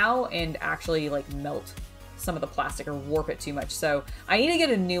hot now and actually, like, melt some of the plastic or warp it too much. So I need to get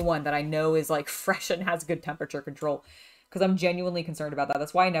a new one that I know is, like, fresh and has good temperature control because I'm genuinely concerned about that.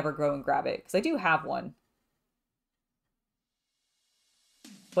 That's why I never go and grab it because I do have one.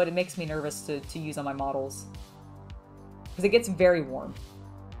 But it makes me nervous to use on my models. Because it gets very warm.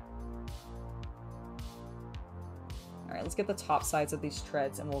 Alright, let's get the top sides of these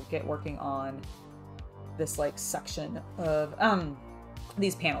treads and we'll get working on this, like, section of,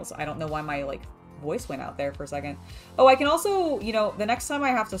 these panels. I don't know why my, like, voice went out there for a second. Oh, I can also, you know, the next time I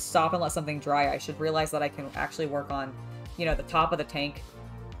have to stop and let something dry, I should realize that I can actually work on, you know, the top of the tank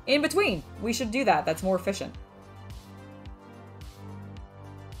in between. We should do that. That's more efficient.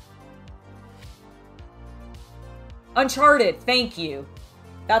 Uncharted, thank you.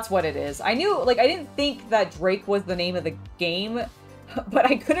 That's what it is. I knew, like, I didn't think that Drake was the name of the game, but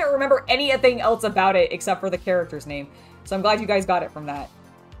I couldn't remember anything else about it except for the character's name. So I'm glad you guys got it from that.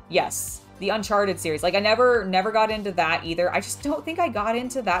 Yes, the Uncharted series. Like, I never got into that either. I just don't think I got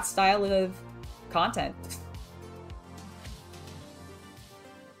into that style of content.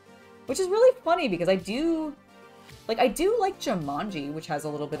 Which is really funny because I do like Jumanji, which has a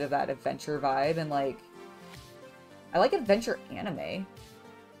little bit of that adventure vibe, and, like, I like adventure anime.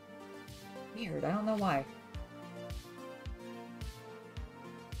 Weird, I don't know why.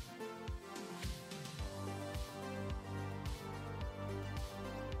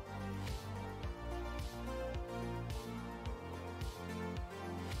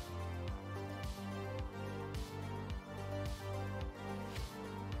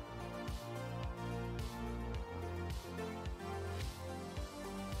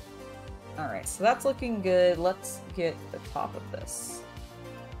 Alright, so that's looking good. Let's get the top of this.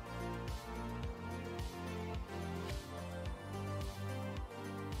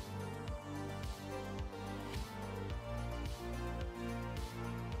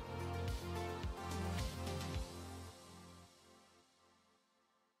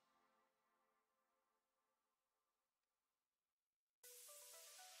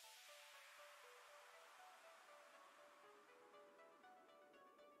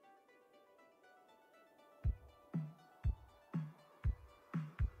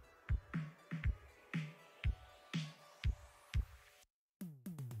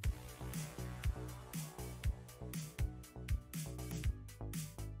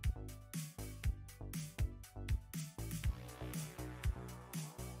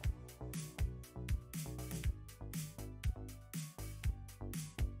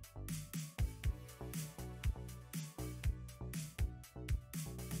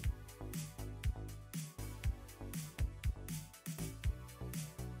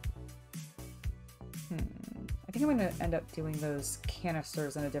 I think I'm going to end up doing those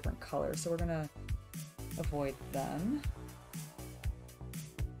canisters in a different color, so we're going to avoid them.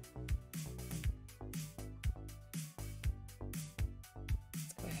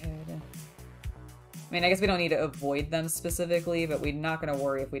 Let's go ahead. I mean, I guess we don't need to avoid them specifically, but we're not going to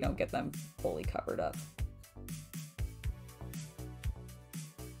worry if we don't get them fully covered up.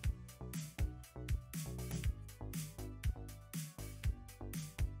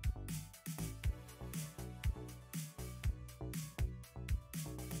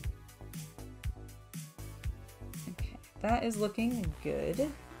 That is looking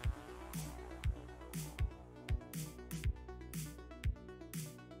good.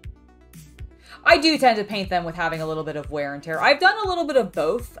 I do tend to paint them with having a little bit of wear and tear. I've done a little bit of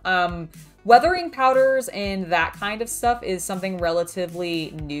both. Weathering powders and that kind of stuff is something relatively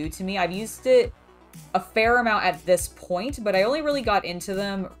new to me. I've used it a fair amount at this point, but I only really got into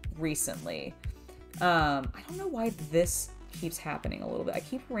them recently. I don't know why this keeps happening a little bit. I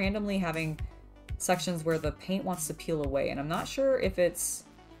keep randomly having sections where the paint wants to peel away, and I'm not sure if it's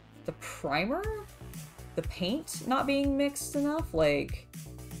the primer, the paint not being mixed enough, like,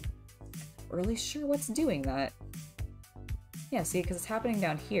 really sure what's doing that. Yeah, see, because it's happening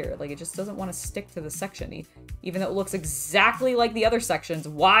down here. Like, it just doesn't want to stick to the section, even though it looks exactly like the other sections.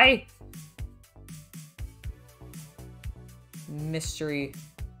 Why? Mystery.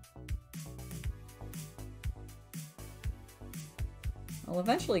 I'll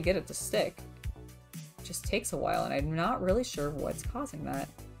eventually get it to stick. It just takes a while, and I'm not really sure what's causing that.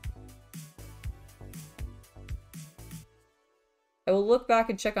 I will look back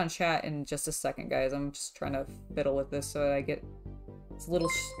and check on chat in just a second, guys. I'm just trying to fiddle with this so that I get as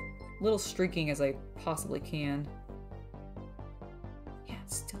little streaking as I possibly can. Yeah,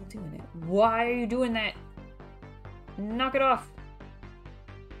 it's still doing it. Why are you doing that? Knock it off.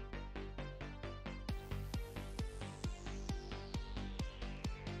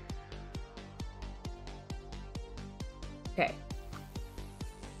 Okay.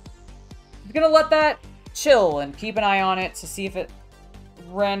 I'm gonna let that chill and keep an eye on it to see if it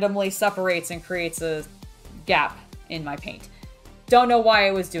randomly separates and creates a gap in my paint. Don't know why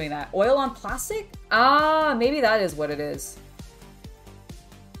I was doing that. Oil on plastic? Ah, maybe that is what it is.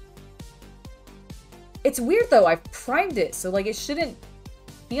 It's weird though, I've primed it, so like it shouldn't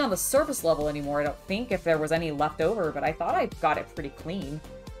be on the surface level anymore, I don't think, if there was any left over, but I thought I got it pretty clean.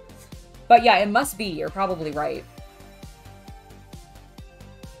 But yeah, it must be, you're probably right.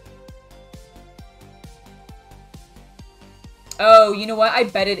 Oh, you know what? I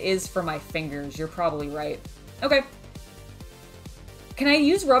bet it is for my fingers. You're probably right. Okay. Can I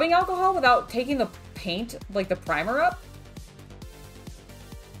use rubbing alcohol without taking the paint, like the primer up?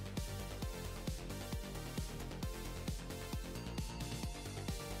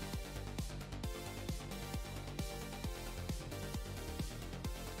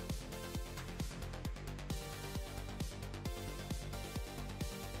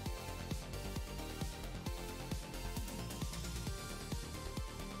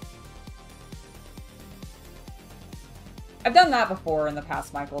 I've done that before in the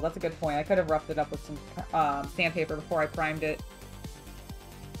past, Michael. That's a good point. I could have roughed it up with some sandpaper before I primed it.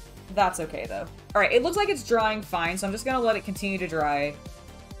 That's okay, though. Alright, it looks like it's drying fine, so I'm just gonna let it continue to dry.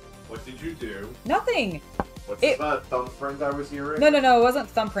 What did you do? Nothing! What's that thumbprint I was hearing? No, it wasn't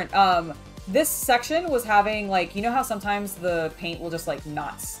thumbprint. This section was having, like, you know how sometimes the paint will just, like,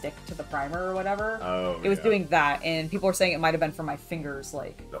 not stick to the primer or whatever? Oh, It was doing that, and people were saying it might have been from my fingers,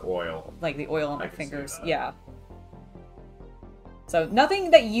 like... The oil. Like, the oil on my can fingers. see that. Yeah. So,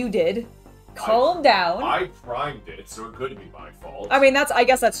 nothing that you did. Calm down. I primed it, so it could be my fault. I mean, I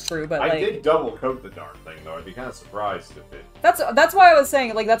guess that's true, but like... I did double coat the darn thing, though. I'd be kind of surprised if it... That's why I was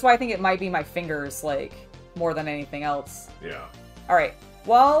saying, like, that's why I think it might be my fingers, like, more than anything else. Yeah. Alright,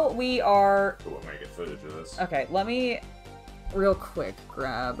 while we are... Ooh, I might get footage of this. Okay, let me, real quick,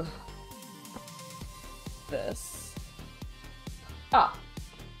 grab this. Ah!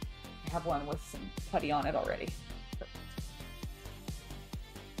 I have one with some putty on it already.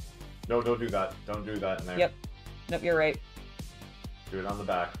 No, don't do that. Don't do that in there. Yep. Nope, you're right. Do it on the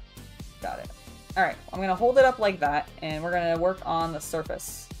back. Got it. Alright, I'm gonna hold it up like that, and we're gonna work on the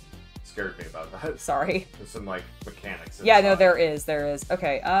surface. Scared me about that. Sorry. There's some, like, mechanics Yeah, no, inside. there is.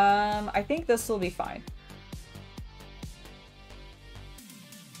 Okay, I think this will be fine.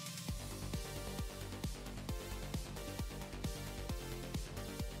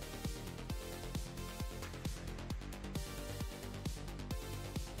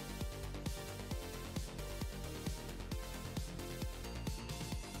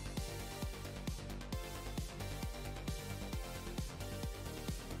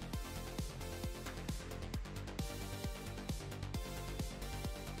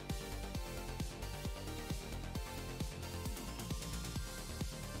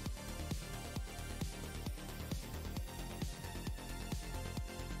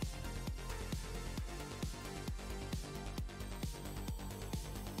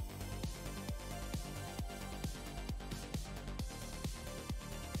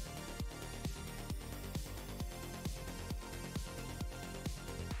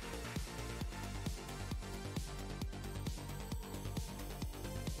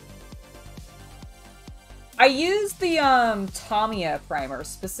 I used the Tamiya primer,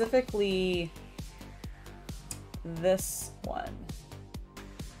 specifically this one.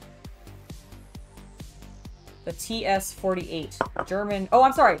 The TS48. German... Oh,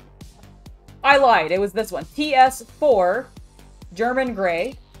 I'm sorry. I lied. It was this one. TS4 German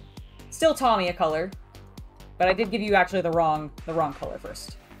gray. Still Tamiya color. But I did give you actually the wrong color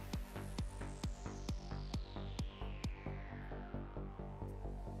first.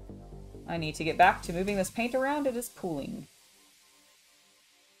 I need to get back to moving this paint around. It is pooling.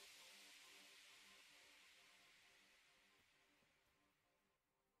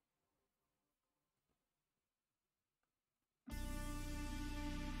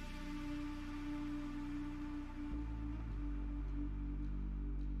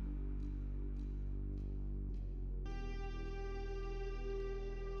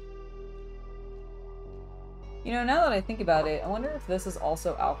 You know, now that I think about it, I wonder if this is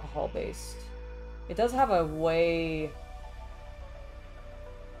also alcohol-based. It does have a way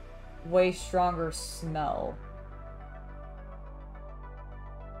stronger smell.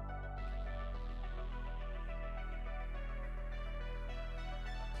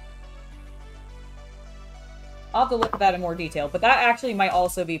 I'll have to look at that in more detail, but that actually might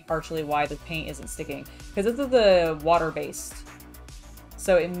also be partially why the paint isn't sticking. Because this is the water-based.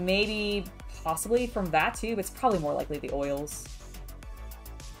 So it may be possibly from that too, but it's probably more likely the oils.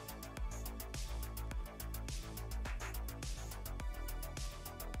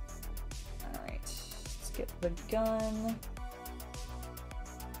 Alright, let's get the gun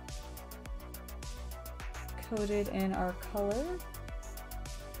coated in our color.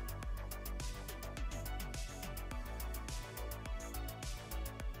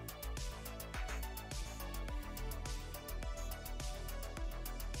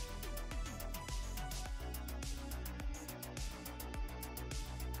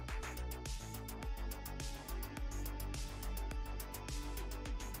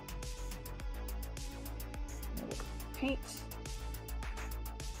 Paint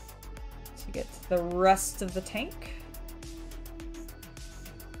to get to the rest of the tank.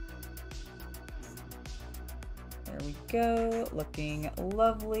 There we go, looking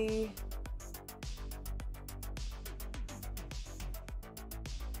lovely.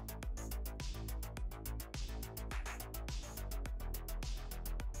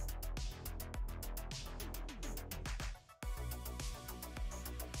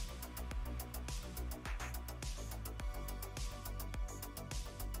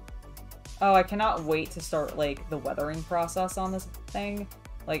 Oh, I cannot wait to start, like, the weathering process on this thing.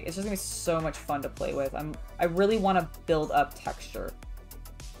 Like, it's just gonna be so much fun to play with. I really want to build up texture.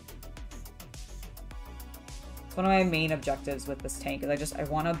 It's one of my main objectives with this tank, is I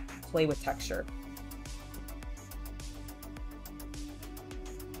want to play with texture.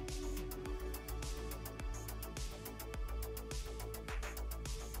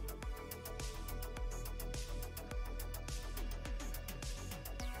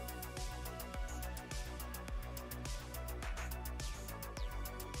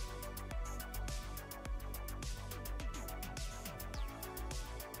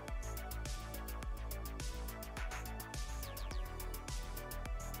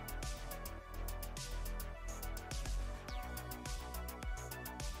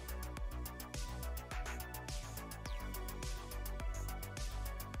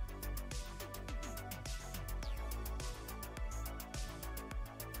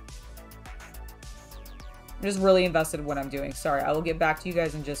 I'm just really invested in what I'm doing. Sorry, I will get back to you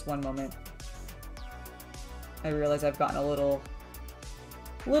guys in just one moment. I realize I've gotten a little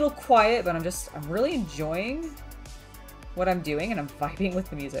quiet, but I'm really enjoying what I'm doing, and I'm vibing with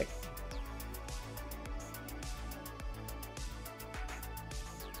the music.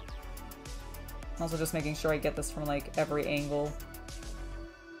 I'm also just making sure I get this from, like, every angle.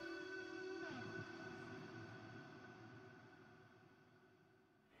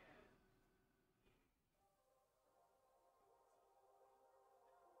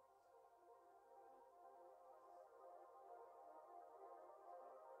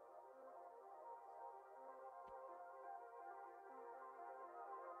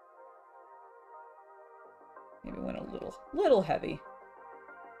 Maybe went a little heavy.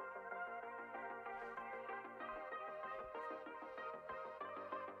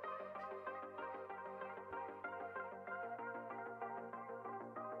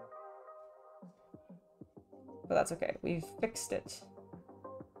 But that's okay. We've fixed it.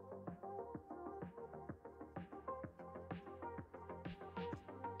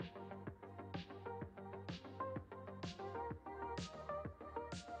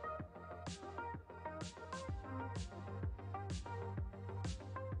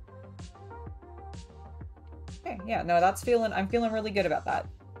 Okay, yeah, no, I'm feeling really good about that.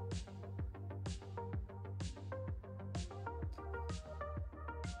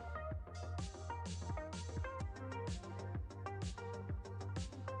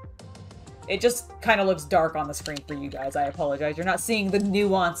 It just kind of looks dark on the screen for you guys. I apologize. You're not seeing the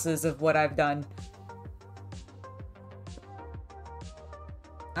nuances of what I've done.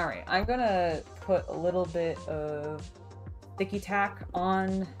 Alright, I'm gonna put a little bit of sticky tack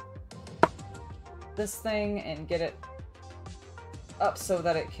on this thing and get it up so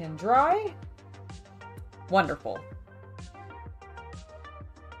that it can dry. Wonderful.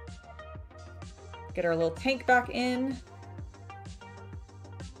 Get our little tank back in.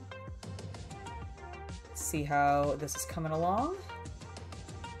 See how this is coming along.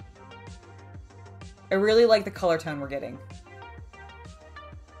 I really like the color tone we're getting.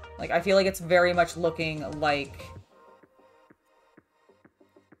 Like, I feel like it's very much looking like...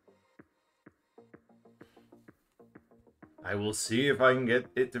 I will see if I can get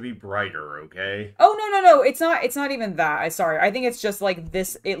it to be brighter, okay? Oh, no. It's not even that. Sorry. I think it's just like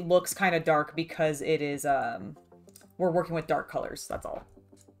this, it looks kind of dark because it is, we're working with dark colors. That's all.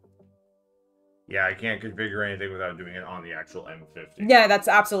 Yeah, I can't configure anything without doing it on the actual M50. Yeah, that's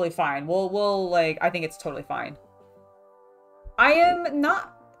absolutely fine. We'll like, I think it's totally fine. I am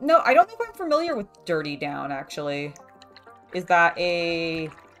not, no, I don't know if I'm familiar with Dirty Down, actually. Is that a...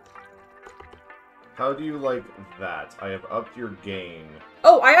 How do you like that? I have upped your gain.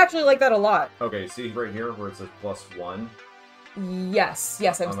 Oh, I actually like that a lot. Okay, see right here where it says +1? Yes,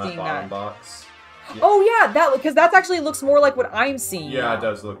 I'm seeing on that bottom box. Yeah. Oh yeah, that because that actually looks more like what I'm seeing. Yeah, now. it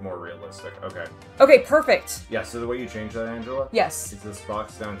does look more realistic. Okay. Okay, perfect. Yeah, so the way you change that, Angela? Yes. Is this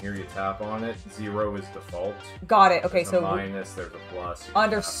box down here, you tap on it. 0 is default. Got it. Okay, there's so a minus, there's a plus.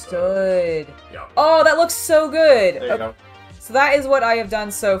 Understood. Yeah. Oh, that looks so good. There you go. So that is what I have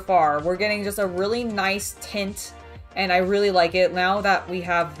done so far. We're getting just a really nice tint, and I really like it. Now that we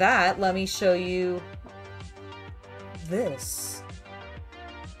have that, let me show you this.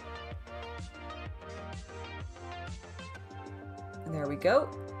 And there we go.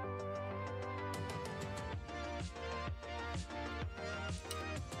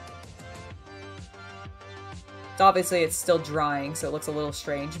 Obviously, it's still drying, so it looks a little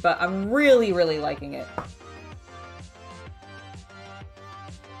strange, but I'm really, really liking it.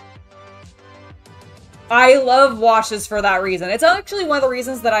 I love washes for that reason. It's actually one of the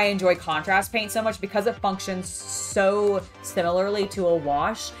reasons that I enjoy contrast paint so much, because it functions so similarly to a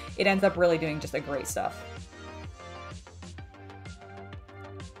wash. It ends up really doing just a great stuff.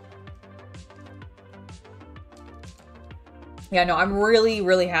 Yeah, no, I'm really,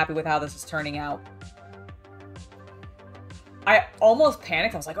 really happy with how this is turning out. I almost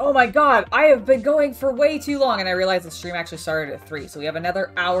panicked. I was like, oh my god, I have been going for way too long. And I realized the stream actually started at 3. So we have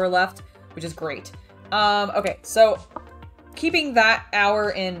another hour left, which is great. Okay, so keeping that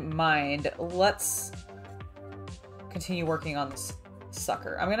hour in mind, let's continue working on this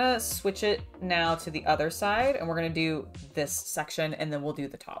sucker. I'm gonna switch it now to the other side, and we're gonna do this section, and then we'll do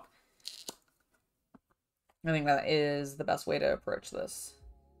the top. I think that is the best way to approach this.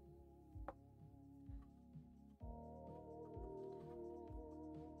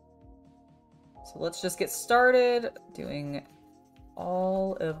 So let's just get started doing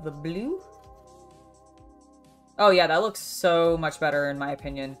all of the blue. Oh yeah, that looks so much better in my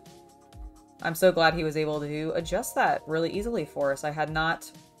opinion. I'm so glad he was able to adjust that really easily for us. I had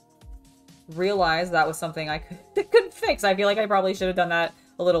not realized that was something I could fix. I feel like I probably should have done that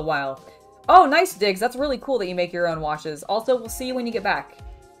a little while. Oh, nice, Diggs. That's really cool that you make your own washes. Also, we'll see you when you get back.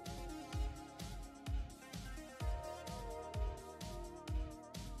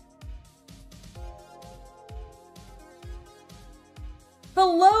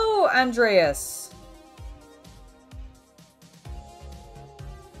 Hello, Andreas.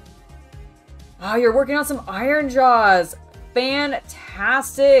 Oh, you're working on some Iron Jaws.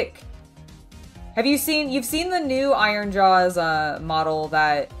 Fantastic. Have you seen, you've seen the new Iron Jaws model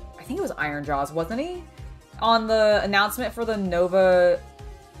that, I think it was Iron Jaws, wasn't he? On the announcement for the Nova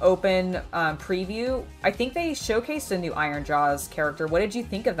Open preview, I think they showcased a new Iron Jaws character. What did you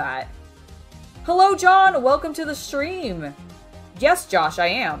think of that? Hello, John. Welcome to the stream. Yes, Josh, I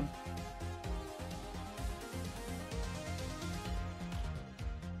am.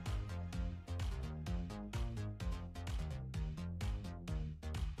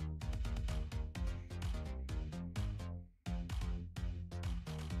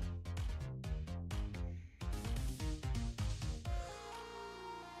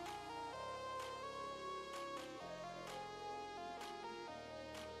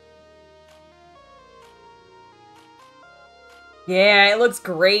 Yeah, it looks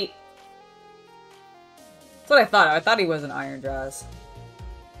great. That's what I thought. I thought he was an Iron Jaws.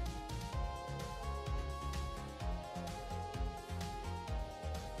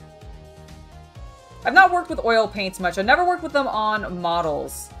 I've not worked with oil paints much. I've never worked with them on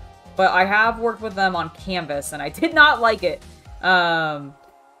models, but I have worked with them on canvas, and I did not like it. I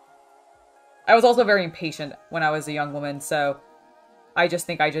was also very impatient when I was a young woman, so I just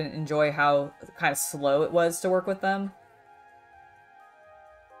think I didn't enjoy how kind of slow it was to work with them.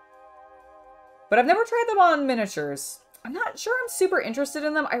 But I've never tried them on miniatures. I'm not sure I'm super interested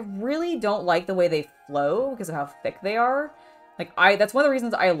in them. I really don't like the way they flow because of how thick they are. Like, that's one of the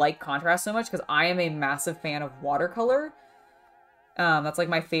reasons I like contrast so much, because I am a massive fan of watercolor. That's like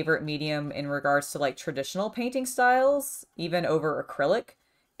my favorite medium in regards to like traditional painting styles, even over acrylic.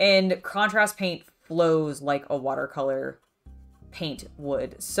 And contrast paint flows like a watercolor paint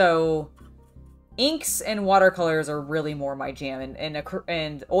would. So inks and watercolors are really more my jam,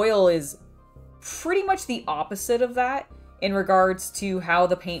 and oil is pretty much the opposite of that in regards to how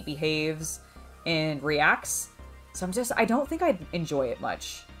the paint behaves and reacts. So I don't think I'd enjoy it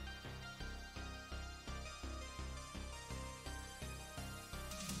much.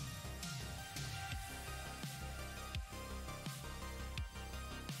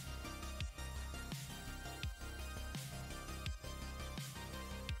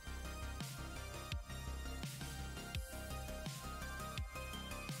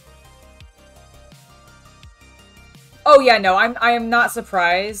 Oh yeah, no, I am not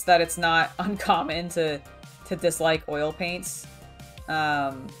surprised that it's not uncommon to dislike oil paints.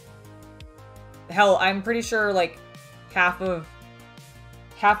 Hell, I'm pretty sure like half of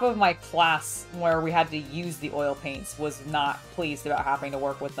my class where we had to use the oil paints was not pleased about having to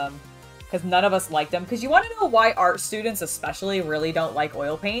work with them, because none of us liked them. Because you want to know why art students especially really don't like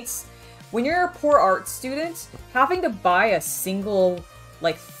oil paints? When you're a poor art student, having to buy a single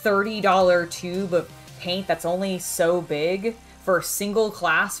like $30 tube of paint that's only so big for a single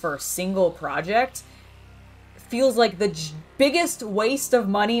class, for a single project, feels like the biggest waste of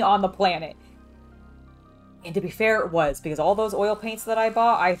money on the planet. And to be fair, it was, because all those oil paints that I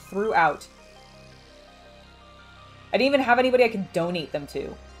bought, I threw out. I didn't even have anybody I could donate them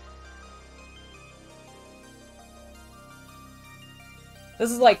to. This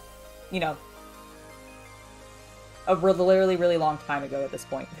is like, you know, a really, really long time ago at this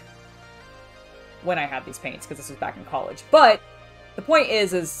point. When I had these paints, because this was back in college. But the point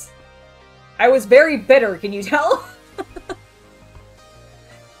is I was very bitter, can you tell?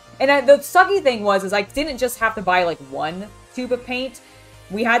 And the sucky thing was I didn't just have to buy like one tube of paint.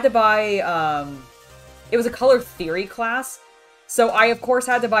 We had to buy, it was a color theory class. So I, of course,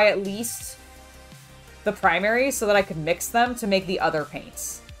 had to buy at least the primaries so that I could mix them to make the other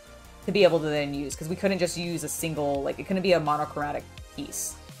paints to be able to then use. Because we couldn't just use a single, like, it couldn't be a monochromatic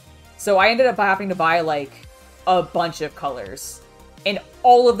piece. So I ended up having to buy, like, a bunch of colors. And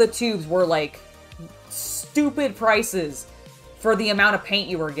all of the tubes were, like, stupid prices for the amount of paint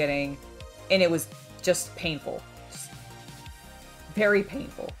you were getting. And it was just painful. Just very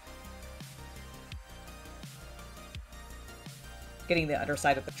painful. Getting the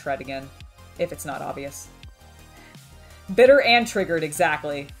underside of the tread again, if it's not obvious. Bitter and triggered,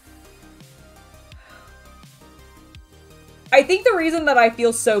 exactly. I think the reason that I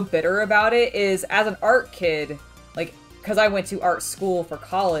feel so bitter about it is, as an art kid, like, because I went to art school for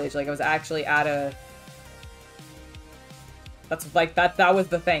college, like, I was actually at a... That's, like, that was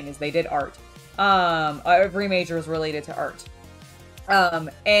the thing, is they did art. Every major was related to art.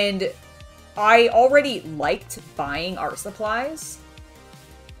 And I already liked buying art supplies.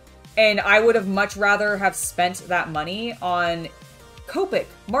 And I would have much rather have spent that money on Copic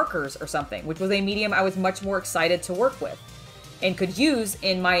markers or something, which was a medium I was much more excited to work with and could use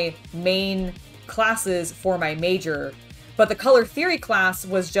in my main classes for my major. But the color theory class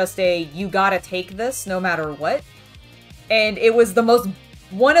was just a, you gotta take this no matter what. And it was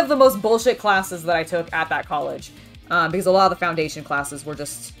one of the most bullshit classes that I took at that college. Because a lot of the foundation classes were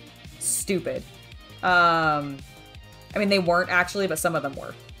just stupid. I mean, they weren't actually, but some of them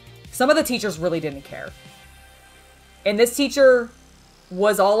were. Some of the teachers really didn't care. And this teacher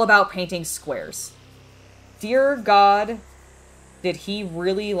was all about painting squares. Dear God, did he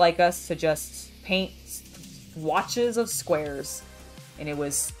really like us to just paint swatches of squares. And it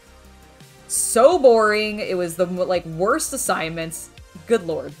was so boring. It was the, like, worst assignments. Good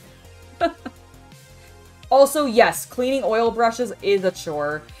Lord. Also, yes, cleaning oil brushes is a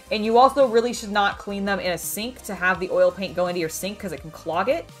chore. And you also really should not clean them in a sink to have the oil paint go into your sink, because it can clog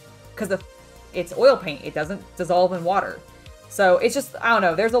it. Because it's oil paint. It doesn't dissolve in water. So it's just, I don't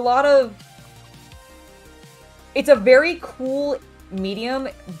know. There's a lot of... It's a very cool medium,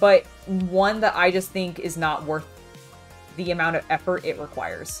 but one that I just think is not worth the amount of effort it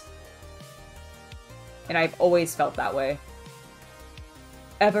requires. And I've always felt that way.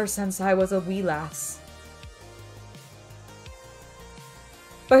 Ever since I was a wee lass.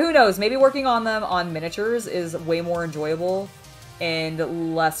 But who knows, maybe working on them on miniatures is way more enjoyable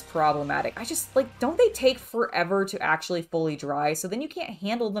and less problematic. I just, like, don't they take forever to actually fully dry? So then you can't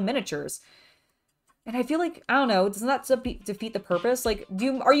handle the miniatures. And I feel like, I don't know, doesn't that defeat the purpose? Like,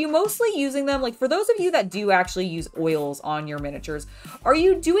 are you mostly using them, like, for those of you that do actually use oils on your miniatures, are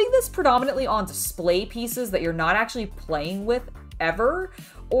you doing this predominantly on display pieces that you're not actually playing with ever?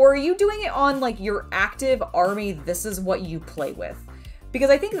 Or are you doing it on, like, your active army, this is what you play with? Because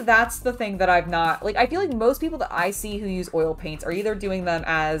I think that's the thing that I've not, like, I feel like most people that I see who use oil paints are either doing them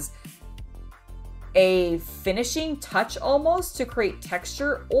as a finishing touch almost to create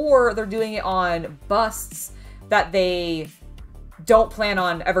texture, or they're doing it on busts that they don't plan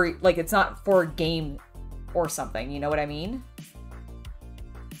on ever, like, it's not for a game or something, you know what I mean?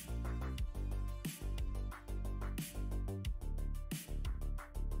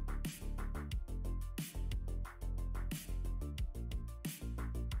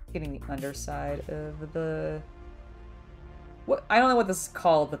 Getting the underside of the... What, I don't know what this is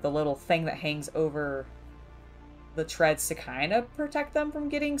called, but the little thing that hangs over the treads to kind of protect them from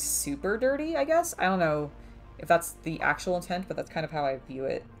getting super dirty, I guess? I don't know if that's the actual intent, but that's kind of how I view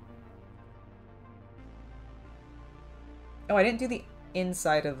it. Oh, I didn't do the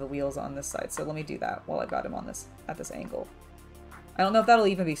inside of the wheels on this side, so let me do that while I got him on this, at this angle. I don't know if that'll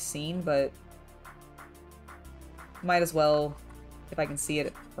even be seen, but might as well if I can see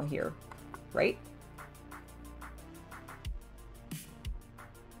it from here, right?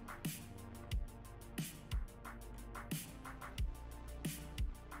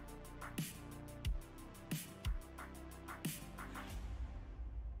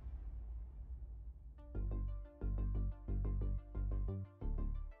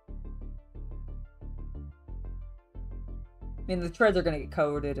 I mean, the treads are going to get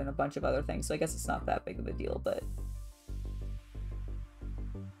coated and a bunch of other things, so I guess it's not that big of a deal, but...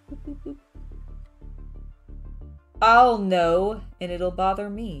 I'll know, and it'll bother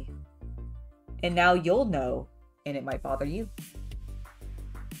me. And now you'll know, and it might bother you.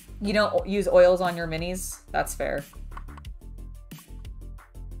 You don't use oils on your minis? That's fair.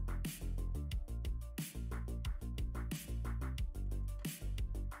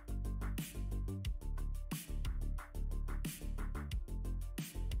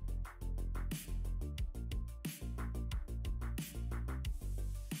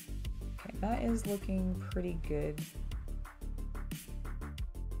 That is looking pretty good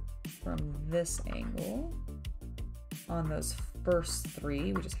from this angle. On those first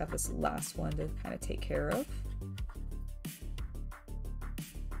three, we just have this last one to kind of take care of.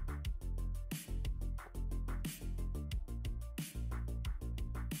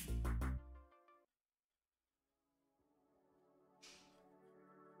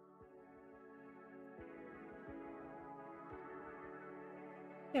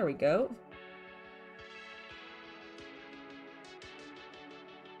 There we go.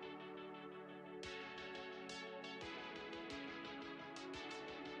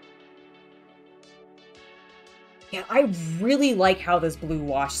 Yeah, I really like how this blue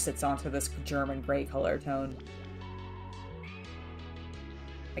wash sits onto this German gray color tone.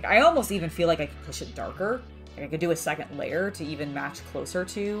 Like, I almost even feel like I could push it darker. Like, I could do a second layer to even match closer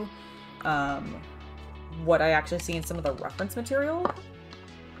to what I actually see in some of the reference material.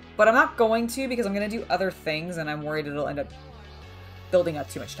 But I'm not going to, because I'm going to do other things, and I'm worried it'll end up building up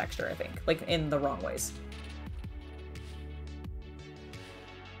too much texture, I think. Like, in the wrong ways.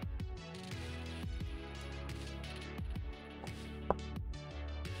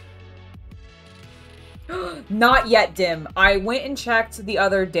 Not yet, Dim. I went and checked the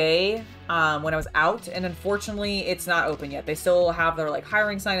other day when I was out, and unfortunately, it's not open yet. They still have their like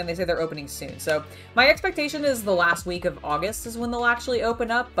hiring sign, and they say they're opening soon. So my expectation is the last week of August is when they'll actually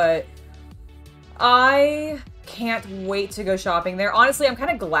open up, but I can't wait to go shopping there. Honestly, I'm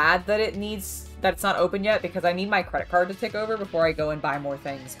kind of glad that it's not open yet, because I need my credit card to tick over before I go and buy more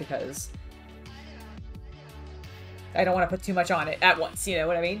things, because I don't want to put too much on it at once, you know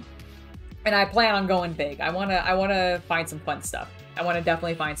what I mean? And I plan on going big. I wanna find some fun stuff. I wanna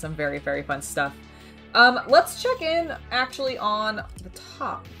definitely find some very, very fun stuff. Let's check in actually on the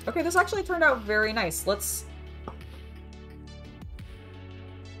top. Okay, this actually turned out very nice.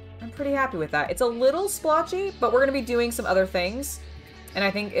 I'm pretty happy with that. It's a little splotchy, but we're gonna be doing some other things, and I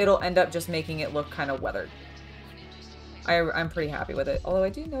think it'll end up just making it look kind of weathered. I'm pretty happy with it. Although I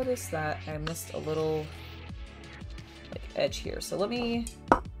do notice that I missed a little like edge here. So let me...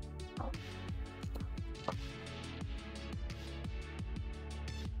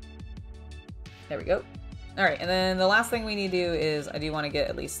 There we go. All right, and then the last thing we need to do is I do want to get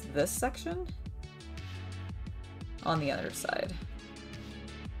at least this section on the other side.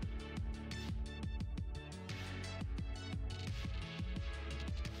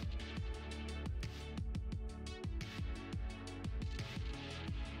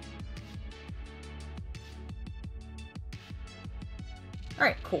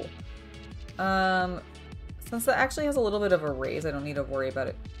 Alright, cool. Since that actually has a little bit of a raise, I don't need to worry about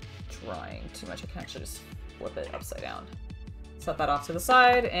it drying too much. I can actually just flip it upside down. Set that off to the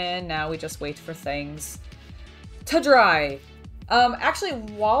side, and now we just wait for things to dry. Actually,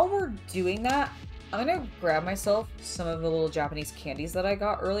 while we're doing that, I'm gonna grab myself some of the little Japanese candies that I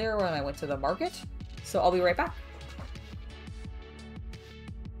got earlier when I went to the market. So I'll be right back.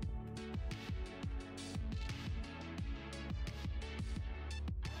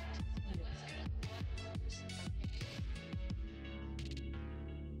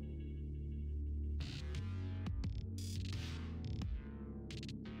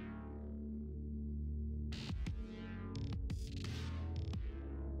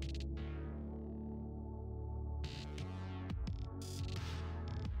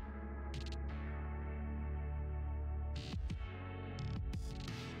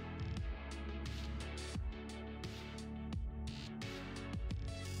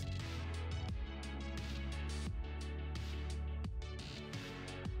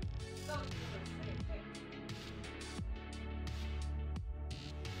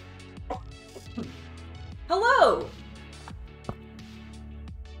 Hello!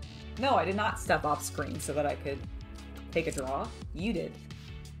 No, I did not step off screen so that I could take a draw. You did.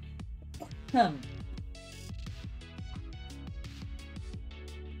 Don't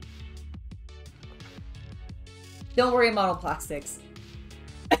worry, monoplastics.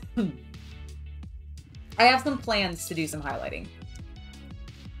 I have some plans to do some highlighting.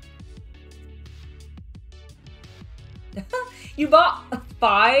 You bought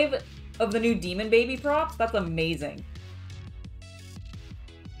 5 of the new Demon Baby props? That's amazing.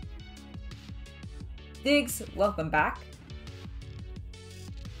 Diggs, welcome back.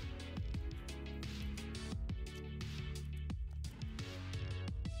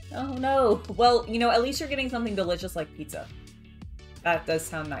 Oh no. Well, you know, at least you're getting something delicious like pizza. That does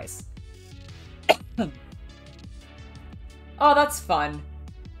sound nice. Oh, that's fun.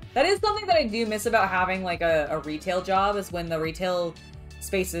 That is something that I do miss about having like a retail job, is when the retail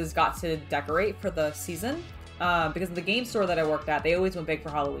spaces got to decorate for the season. Because the game store that I worked at, they always went big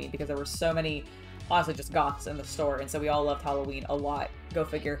for Halloween because there were so many, honestly, just goths in the store. And so we all loved Halloween a lot. Go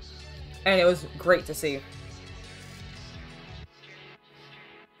figure. And it was great to see.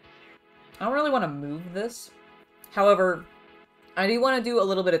 I don't really want to move this. However, I do want to do a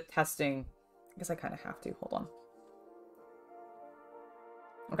little bit of testing. I guess I kind of have to. Hold on.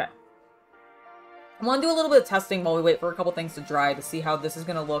 Okay. I want to do a little bit of testing while we wait for a couple things to dry to see how this is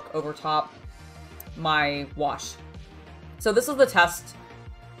going to look over top my wash. So this is the test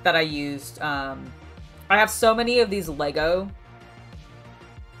that I used. I have so many of these Lego.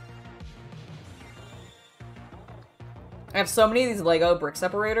 I have so many of these Lego brick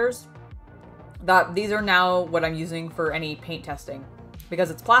separators that these are now what I'm using for any paint testing.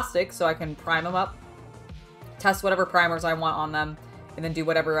 Because it's plastic, so I can prime them up, test whatever primers I want on them, and then do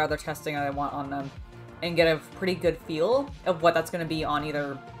whatever other testing I want on them, and get a pretty good feel of what that's going to be on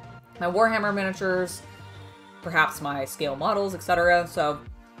either my Warhammer miniatures, perhaps my scale models, etc. So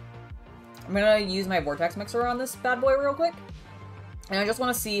I'm going to use my vortex mixer on this bad boy real quick. And I just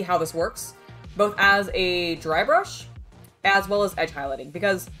want to see how this works, both as a dry brush, as well as edge highlighting.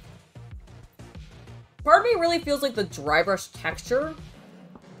 Because part of me really feels like the dry brush texture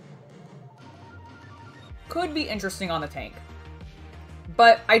could be interesting on the tank.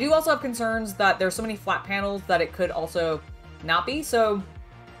 But I do also have concerns that there's so many flat panels that it could also not be, so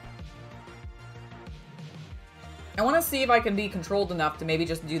I want to see if I can be controlled enough to maybe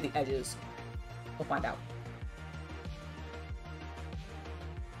just do the edges. We'll find out.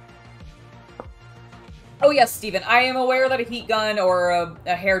 Oh yes, Steven, I am aware that a heat gun or a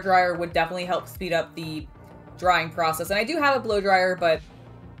hairdryer would definitely help speed up the drying process. And I do have a blow dryer, but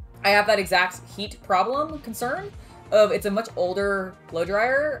I have that exact heat concern. It's a much older blow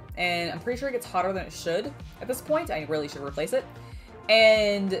dryer, and I'm pretty sure it gets hotter than it should at this point. I really should replace it.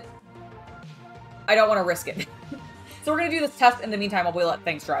 And I don't want to risk it. So we're going to do this test in the meantime while we let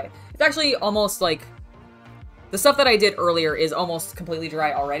things dry. It's actually almost like the stuff that I did earlier is almost completely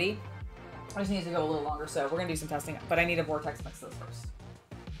dry already. I just need to go a little longer, so we're going to do some testing, but I need a vortex mix this first.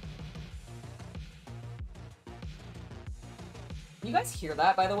 Can you guys hear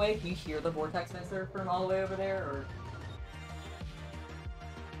that, by the way? Can you hear the vortex mixer from all the way over there, or...?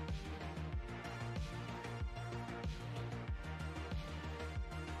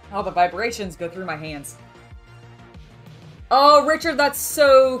 Oh, the vibrations go through my hands. Oh, Richard, that's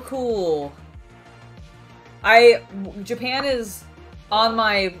so cool. Japan is on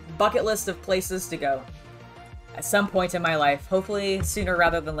my bucket list of places to go at some point in my life. Hopefully sooner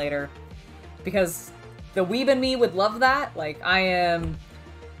rather than later. Because the weeb in me would love that. Like, I am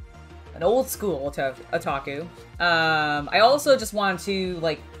an old school otaku. I also just wanted to,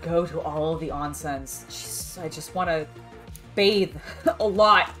 like, go to all of the onsens. I just want to bathe a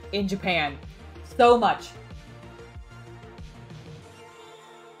lot in Japan. So much.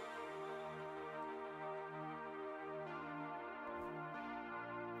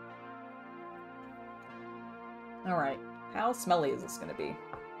 Alright. How smelly is this going to be?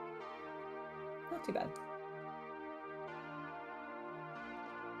 Not too bad.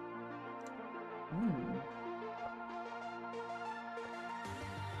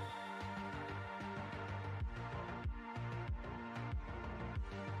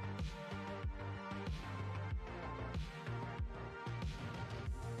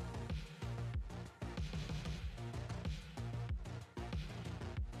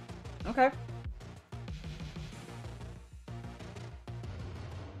 Okay.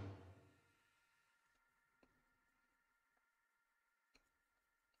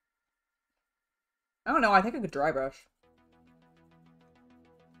 I don't know, I think I could dry brush.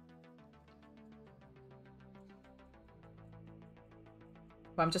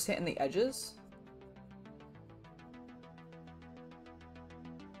 But I'm just hitting the edges.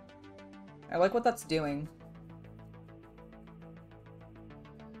 I like what that's doing.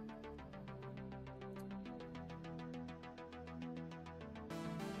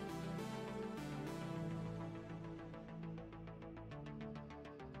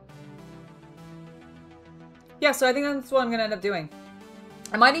 Yeah, so I think that's what I'm gonna end up doing.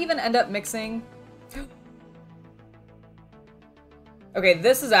 I might even end up mixing... Okay,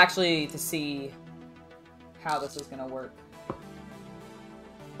 this is actually to see how this is gonna work.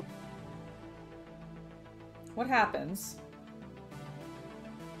 What happens?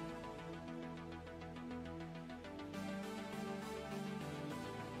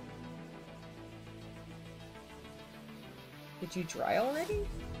 Did you dry already?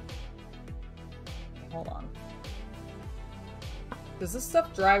 Hold on. Does this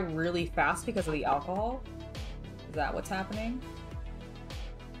stuff dry really fast because of the alcohol? Is that what's happening?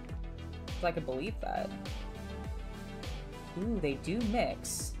 Because I could believe that. Ooh, they do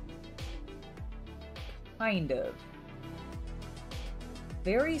mix. Kind of.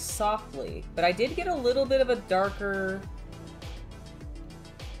 Very softly. But I did get a little bit of a darker...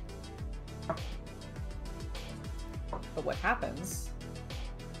 But what happens...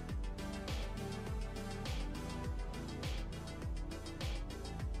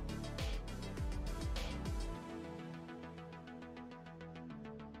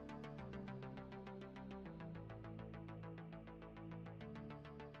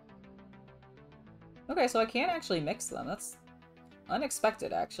 Okay, so I can actually mix them. That's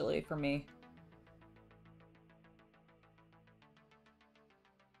unexpected, actually, for me.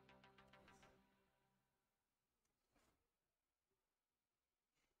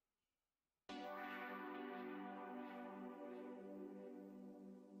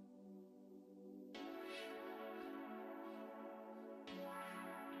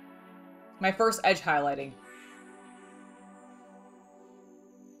 My first edge highlighting.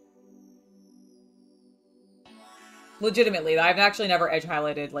 Legitimately, I've actually never edge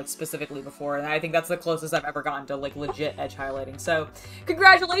highlighted, like, specifically before, and I think that's the closest I've ever gotten to, like, legit edge highlighting. So,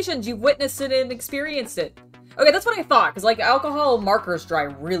 congratulations! You've witnessed it and experienced it. Okay, that's what I thought, because, like, alcohol markers dry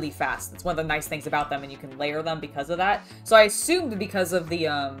really fast. That's one of the nice things about them, and you can layer them because of that. So I assumed because of the,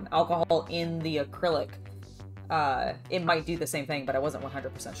 alcohol in the acrylic, it might do the same thing, but I wasn't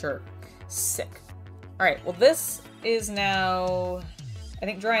 100% sure. Sick. Alright, well, this is now, I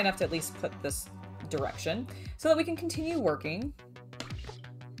think, dry enough to at least put this direction so that we can continue working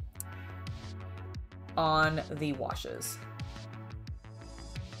on the washes.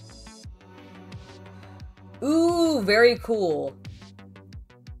 Ooh, very cool.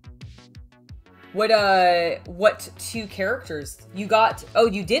 What two characters you got? Oh,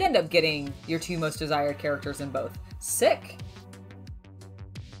 you did end up getting your two most desired characters in both. Sick.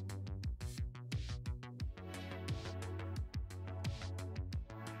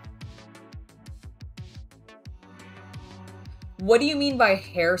 What do you mean by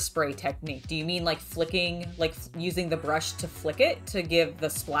hairspray technique? Do you mean like flicking, like using the brush to flick it to give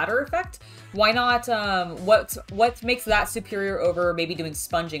the splatter effect? Why not, what makes that superior over maybe doing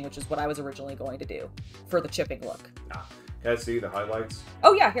sponging, which is what I was originally going to do for the chipping look? Can I see the highlights?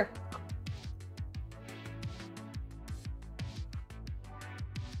 Oh yeah, here.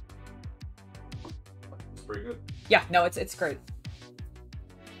 It's pretty good. Yeah, no, it's great.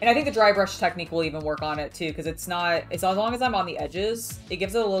 And I think the dry brush technique will even work on it too, because it's as long as I'm on the edges, it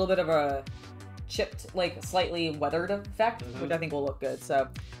gives it a little bit of a chipped, like slightly weathered effect, which I think will look good. So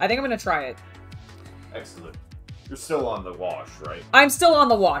I think I'm gonna try it. Excellent. You're still on the wash, right? I'm still on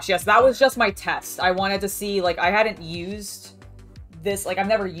the wash. Yes, that was just my test. I wanted to see, like, I hadn't used this, like, I've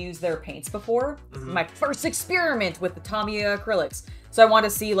never used their paints before. My first experiment with the Tamiya acrylics. So I wanted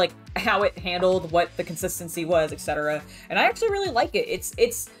to see, like, how it handled, what the consistency was, etc. And I actually really like it.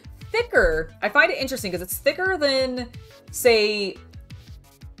 It's thicker. I find it interesting because it's thicker than, say,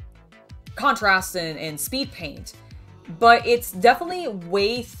 contrast and speed paint. But it's definitely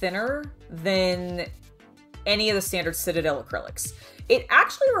way thinner than any of the standard Citadel acrylics. It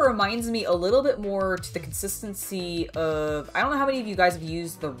actually reminds me a little bit more to the consistency of, I don't know how many of you guys have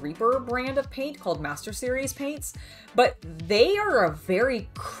used the Reaper brand of paint called Master Series paints, but they are a very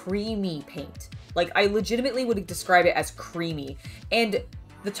creamy paint. Like, I legitimately would describe it as creamy. And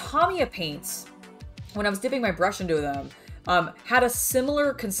the Tamiya paints, when I was dipping my brush into them, had a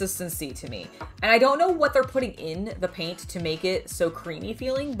similar consistency to me. And I don't know what they're putting in the paint to make it so creamy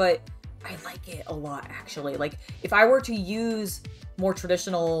feeling, but I like it a lot, actually. Like, if I were to use more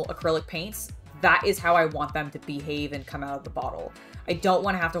traditional acrylic paints, that is how I want them to behave and come out of the bottle. I don't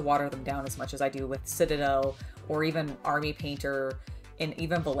want to have to water them down as much as I do with Citadel or even Army Painter and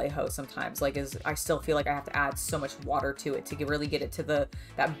even Vallejo sometimes. Like, I still feel like I have to add so much water to it to really get it to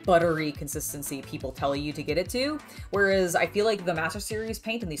that buttery consistency people tell you to get it to. Whereas I feel like the Master Series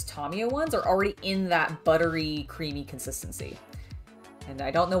paint and these Tamiya ones are already in that buttery, creamy consistency. And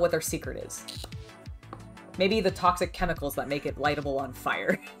I don't know what their secret is. Maybe the toxic chemicals that make it lightable on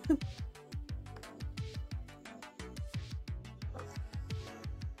fire. All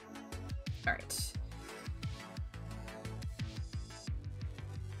right.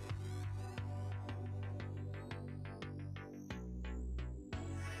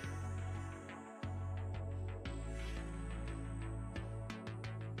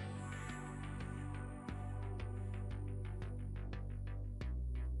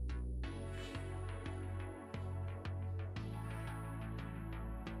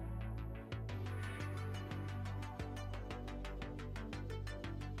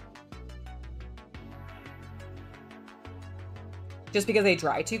 Just because they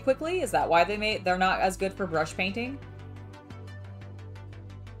dry too quickly? Is that why they're not as good for brush painting?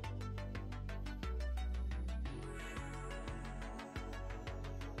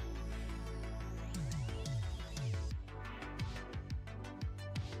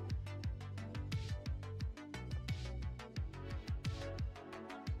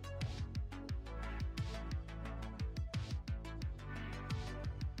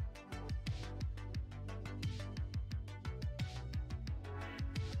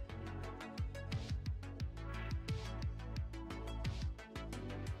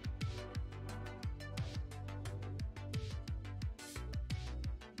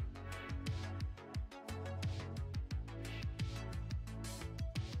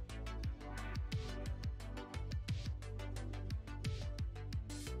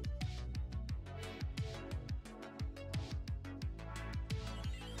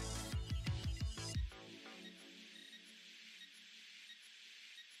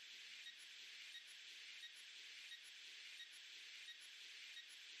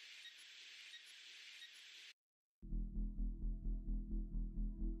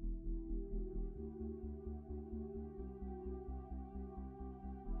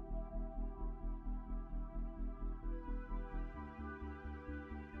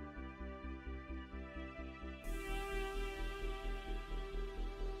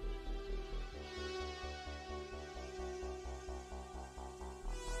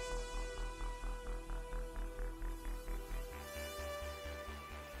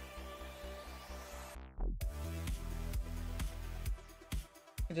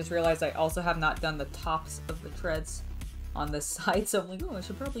 I just realized I also have not done the tops of the treads on this side, so I'm like, oh, I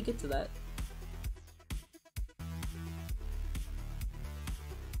should probably get to that.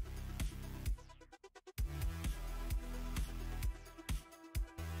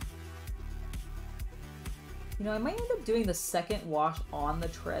 You know, I might end up doing the second wash on the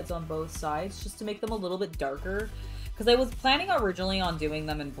treads on both sides just to make them a little bit darker. Because I was planning originally on doing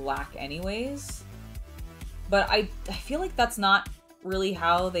them in black anyways. But I feel like that's not really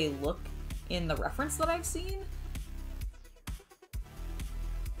how they look in the reference that I've seen.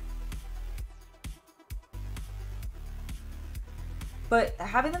 But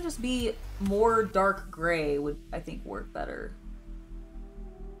having them just be more dark gray would, I think, work better.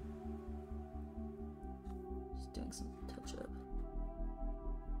 Just doing some touch-up.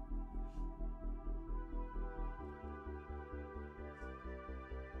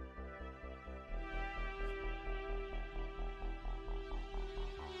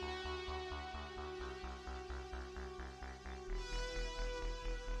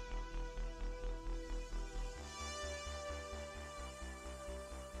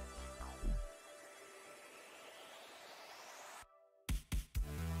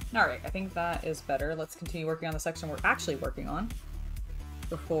 Alright, I think that is better. Let's continue working on the section we're actually working on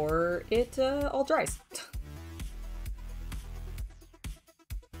before it all dries.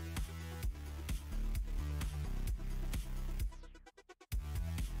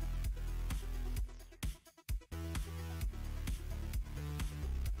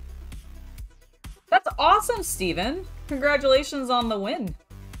 That's awesome, Steven! Congratulations on the win.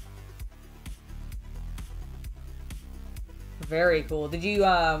 Very cool. Did you,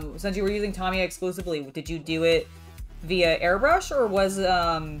 since you were using Tamiya exclusively, did you do it via airbrush, or was,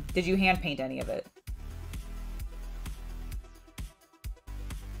 did you hand paint any of it?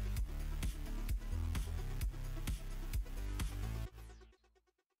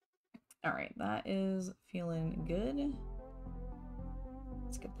 Alright, that is feeling good.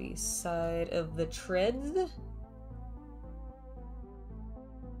 Let's get the side of the treads.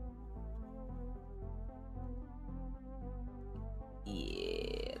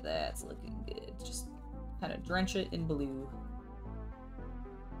 Yeah, that's looking good. Just kind of drench it in blue.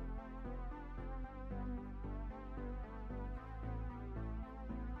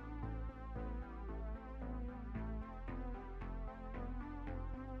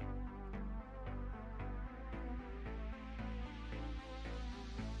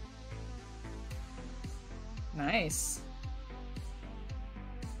 Nice.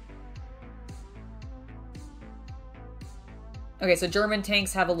 Okay, so German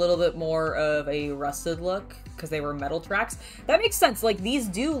tanks have a little bit more of a rusted look because they were metal tracks. That makes sense. Like, these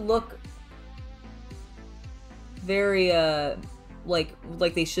do look very, like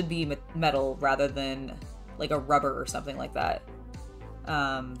they should be metal rather than, like, a rubber or something like that.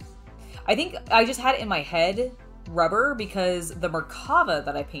 I think I just had it in my head, rubber, because the Merkava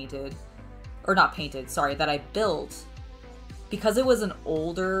that I painted, or not painted, sorry, that I built, because it was an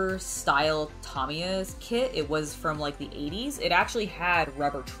older style Tamiya's kit, it was from like the 80s, it actually had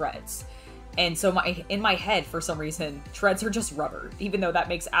rubber treads. And so in my head, for some reason, treads are just rubber, even though that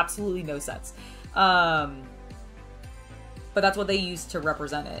makes absolutely no sense. But that's what they used to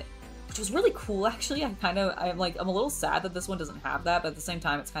represent it, which was really cool, actually. I'm a little sad that this one doesn't have that, but at the same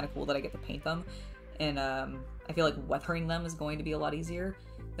time, it's kind of cool that I get to paint them. And I feel like weathering them is going to be a lot easier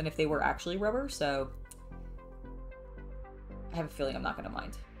than if they were actually rubber, so I have a feeling I'm not going to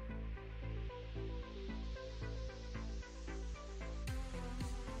mind.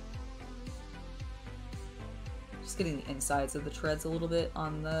 Just getting the insides of the treads a little bit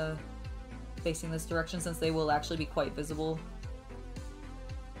on the facing this direction, since they will actually be quite visible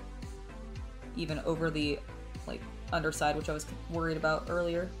even over the like underside, which I was worried about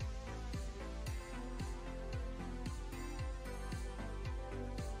earlier.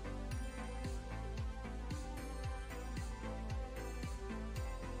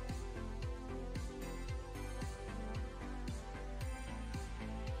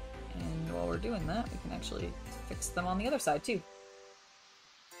 Doing that, we can actually fix them on the other side too.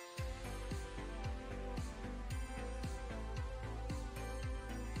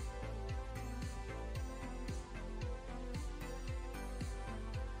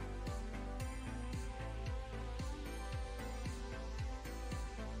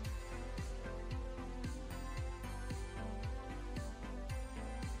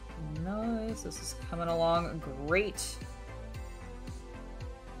 Nice, this is coming along great.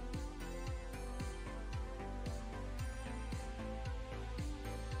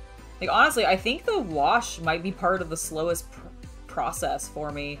 Like, honestly, I think the wash might be part of the slowest process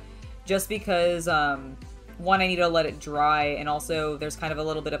for me, just because, one, I need to let it dry, and also there's kind of a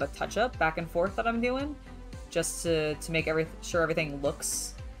little bit of a touch-up back and forth that I'm doing, just to make sure everything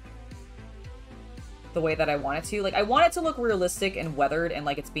looks the way that I want it to. Like, I want it to look realistic and weathered and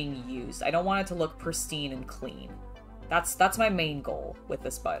like it's being used. I don't want it to look pristine and clean. That's my main goal with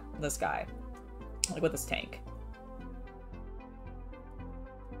this guy. Like, with this tank.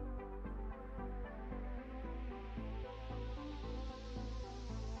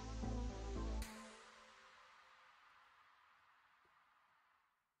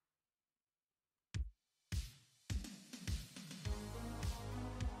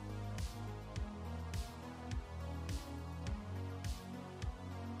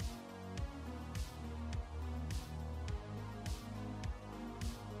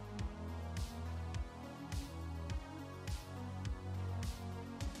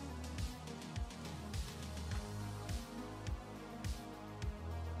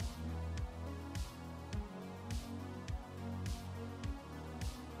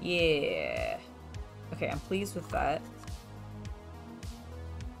 Yeah. Okay, I'm pleased with that.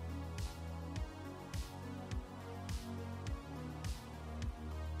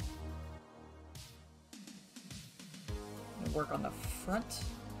 Work on the front.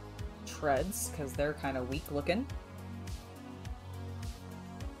 treads, because they're kind of weak looking.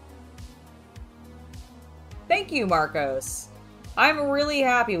 Thank you, Marcos. I'm really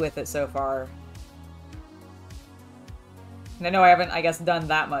happy with it so far. And I know I haven't, I guess, done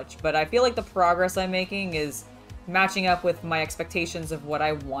that much, but I feel like the progress I'm making is matching up with my expectations of what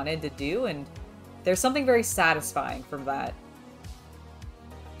I wanted to do, and there's something very satisfying from that.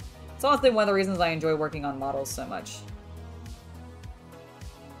 It's honestly one of the reasons I enjoy working on models so much.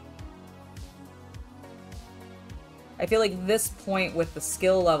 I feel like this point with the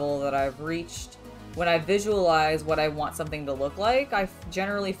skill level that I've reached, when I visualize what I want something to look like, I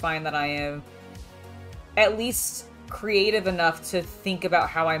generally find that I am at least creative enough to think about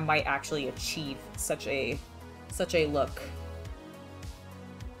how I might actually achieve such a look.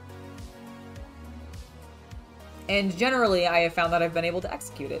 And generally, I have found that I've been able to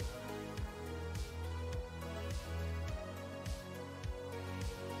execute it.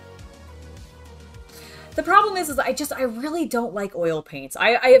 The problem is I really don't like oil paints.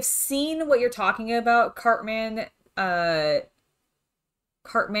 I have seen what you're talking about, Cartman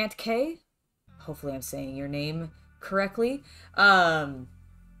K. Hopefully I'm saying your name correctly. And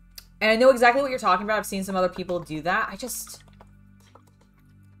I know exactly what you're talking about. I've seen some other people do that.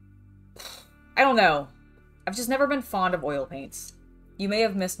 I don't know. I've just never been fond of oil paints. You may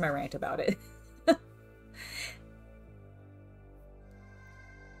have missed my rant about it.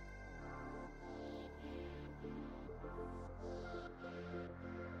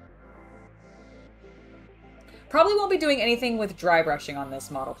 Probably won't be doing anything with dry brushing on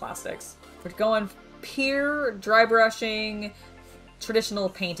this model plastics. We're going pure dry brushing, traditional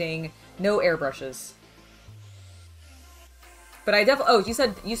painting, no airbrushes. But I definitely... Oh,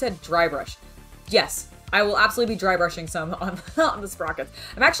 you said dry brush. Yes, I will absolutely be dry brushing some on, on the sprockets.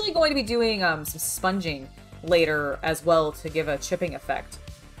 I'm actually going to be doing some sponging later as well to give a chipping effect,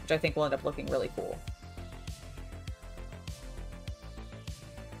 which I think will end up looking really cool.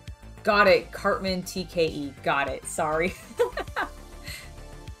 Got it, Cartman TKE. Got it. Sorry.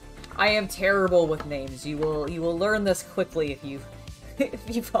 I am terrible with names. You will learn this quickly if you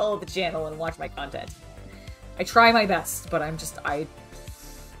if you follow the channel and watch my content. I try my best, but I'm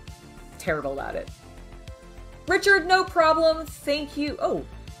terrible at it. Richard, no problem. Thank you. Oh,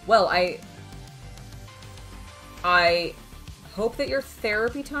 well, I hope that your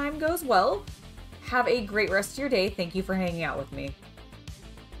therapy time goes well. Have a great rest of your day. Thank you for hanging out with me.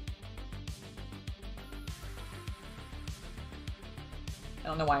 I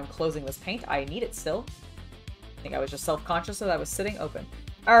don't know why I'm closing this paint. I need it still. I think I was just self-conscious that I was sitting open.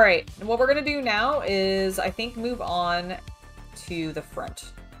 Alright, what we're gonna do now is, I think, move on to the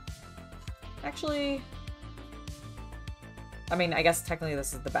front. Actually... I mean, I guess technically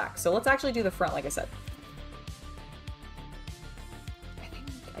this is the back. So let's actually do the front, like I said. I think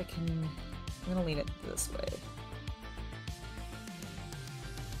I can... I'm gonna lean it this way.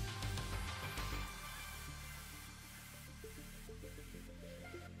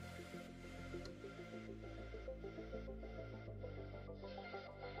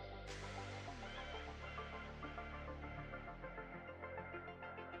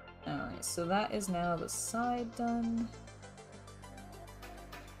 Alright, so that is now the side done.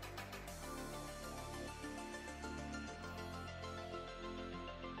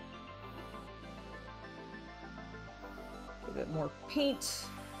 A bit more paint.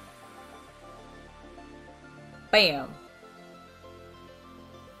 Bam!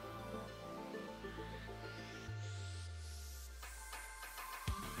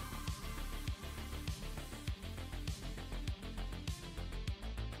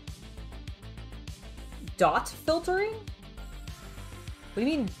 Dot filtering? What do you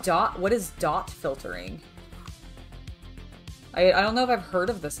mean dot? What is dot filtering? I don't know if I've heard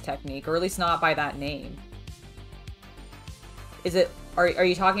of this technique, or at least not by that name. Is it... Are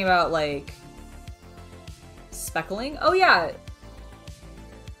you talking about, like... speckling? Oh, yeah!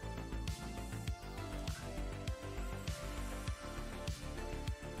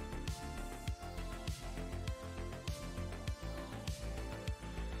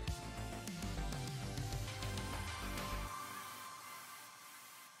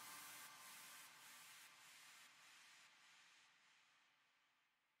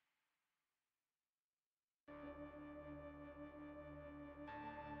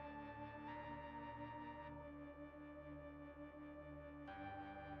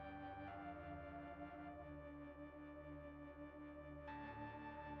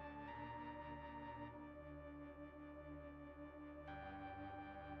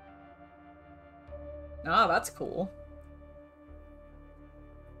 Oh, that's cool.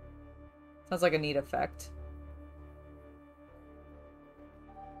 Sounds like a neat effect.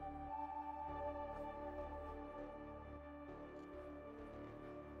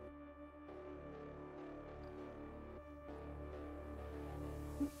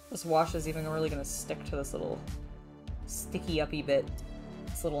 This wash is even really going to stick to this little sticky-uppy bit.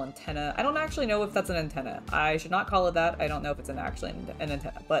 This little antenna. I don't actually know if that's an antenna. I should not call it that. I don't know if it's actually an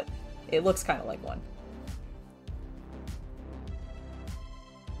antenna, but it looks kind of like one.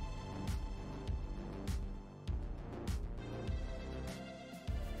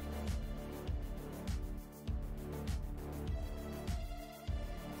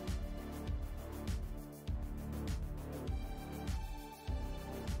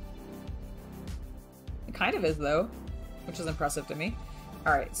 Kind of is, though, which is impressive to me.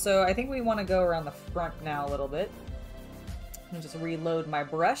 Alright, so I think we want to go around the front now a little bit. I'm gonna just reload my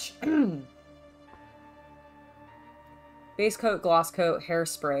brush. Base coat, gloss coat,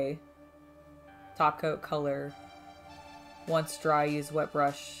 hairspray. Top coat, color. Once dry, use wet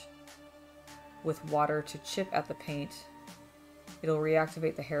brush with water to chip at the paint. It'll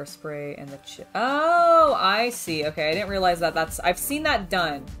reactivate the hairspray and the chip. Oh, I see. Okay, I didn't realize that I've seen that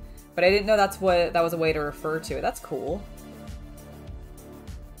done. But I didn't know that was a way to refer to it. That's cool.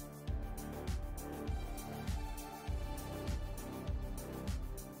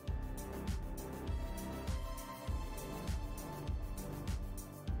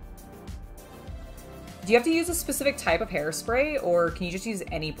 Do you have to use a specific type of hairspray, or can you just use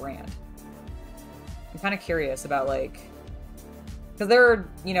any brand? I'm kind of curious about, like... Because there are,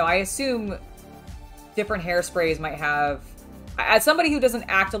 you know, I assume different hairsprays might have... As somebody who doesn't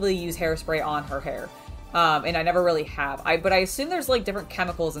actively use hairspray on her hair, and I never really have, but I assume there's like different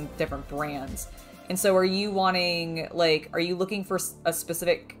chemicals and different brands. And so are you wanting, like, are you looking for a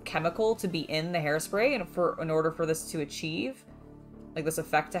specific chemical to be in the hairspray in order for this to achieve, like, this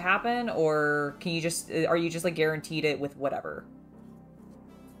effect to happen? Or can you just, are you just like guaranteed it with whatever?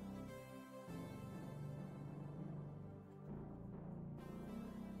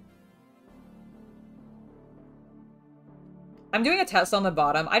 I'm doing a test on the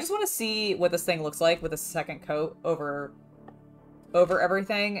bottom. I just want to see what this thing looks like with a second coat over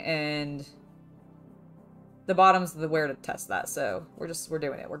everything, and the bottom's where to test that. So we're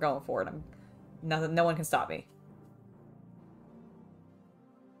doing it. We're going for it. No one can stop me.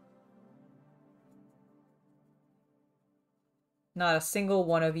 Not a single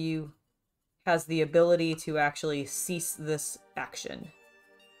one of you has the ability to actually cease this action.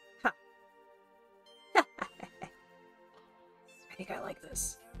 Ha. I think I like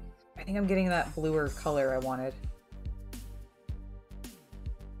this. I think I'm getting that bluer color I wanted.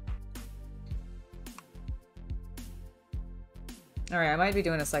 Alright, I might be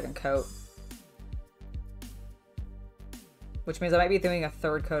doing a second coat. Which means I might be doing a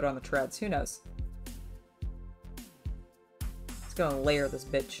third coat on the treads. Who knows? It's gonna layer this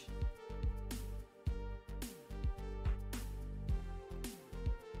bitch.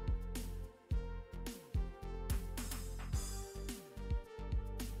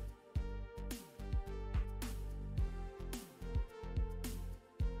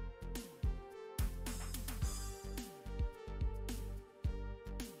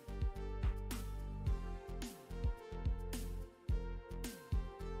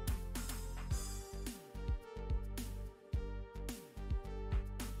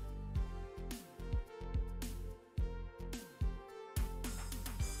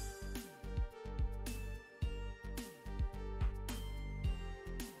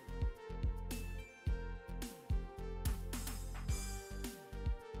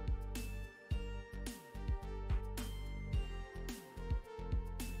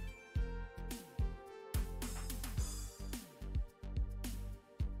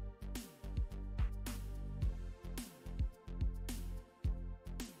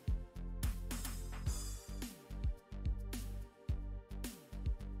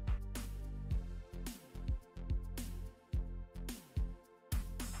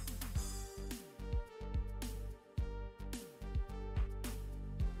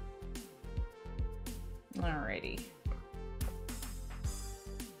 Alrighty.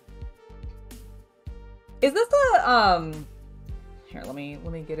 Is this the, here, let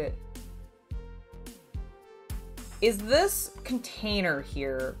me get it. Is this container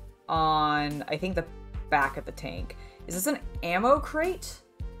here on, I think, the back of the tank, is this an ammo crate?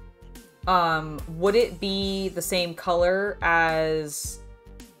 Would it be the same color as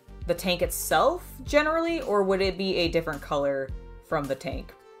the tank itself, generally, or would it be a different color from the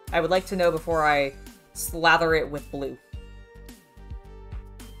tank? I would like to know before I slather it with blue.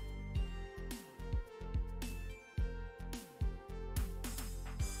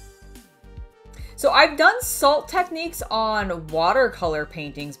 So I've done salt techniques on watercolor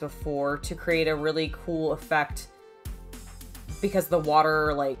paintings before to create a really cool effect because the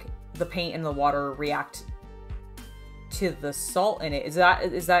water, like, the paint and the water react to the salt in it. Is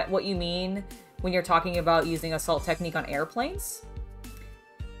that what you mean when you're talking about using a salt technique on airplanes?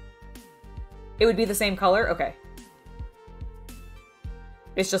 It would be the same color? Okay.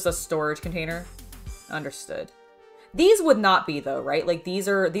 It's just a storage container. Understood. These would not be though, right? Like these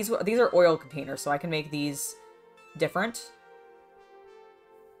are oil containers, so I can make these different.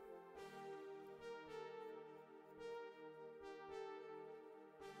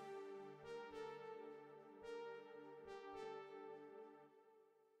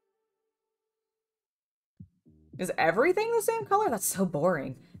 Is everything the same color? That's so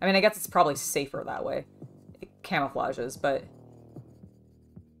boring. I mean, I guess it's probably safer that way. It camouflages, but...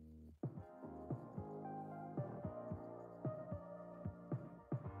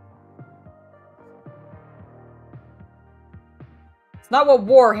 It's not what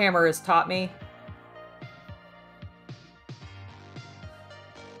Warhammer has taught me.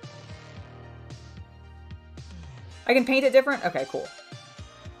 I can paint it different? Okay, cool.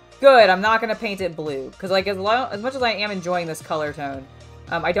 Good, I'm not gonna paint it blue. Because, like, as much as I am enjoying this color tone,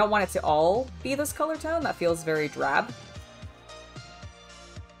 I don't want it to all be this color tone. That feels very drab.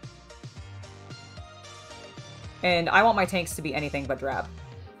 And I want my tanks to be anything but drab,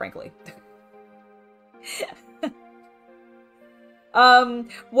 frankly.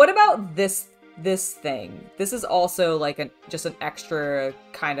 What about this thing? This is also, like, just an extra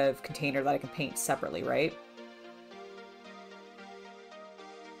kind of container that I can paint separately, right?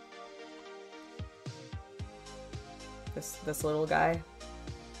 This little guy.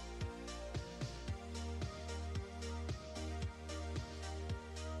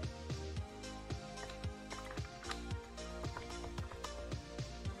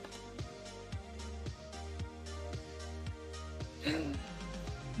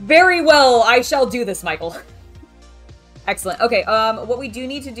 Very well, I shall do this, Michael. Excellent. Okay, what we do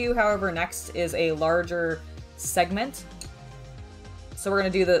need to do, however, next is a larger segment. So we're gonna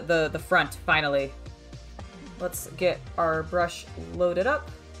do the front, finally. Let's get our brush loaded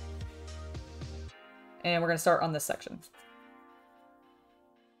up. And we're gonna start on this section.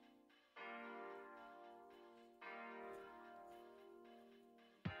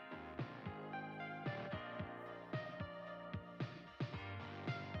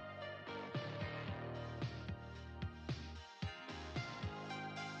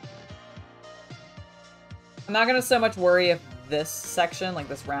 I'm not gonna so much worry if this section, like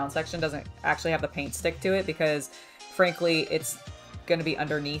this round section, doesn't actually have the paint stick to it, because frankly it's gonna be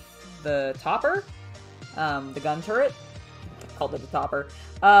underneath the topper, the gun turret. I called it the topper.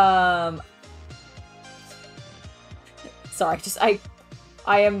 Sorry, just I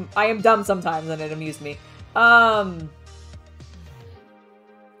am dumb sometimes and it amused me. And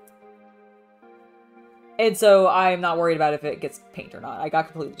so I'm not worried about if it gets paint or not. I got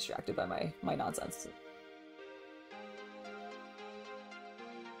completely distracted by my nonsense.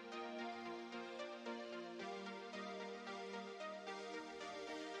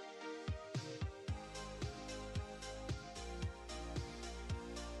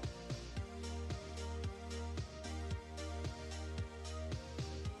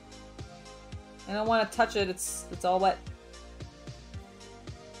 I don't want to touch it, it's all wet.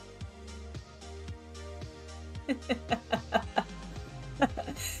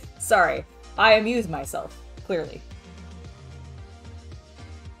 Sorry, I amuse myself, clearly.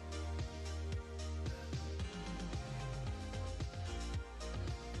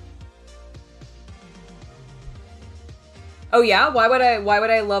 Oh yeah? Why would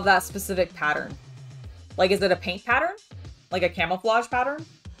I love that specific pattern? Like, is it a paint pattern? Like a camouflage pattern?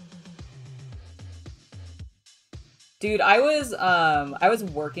 Dude, I was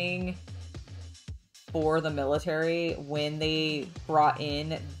working for the military when they brought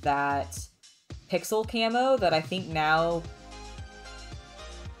in that pixel camo that I think now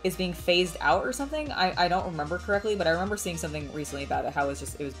is being phased out or something. I don't remember correctly, but I remember seeing something recently about it, how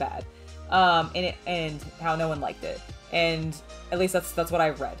it was bad. And how no one liked it. And at least that's what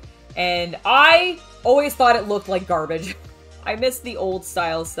I've read. And I always thought it looked like garbage. I miss the old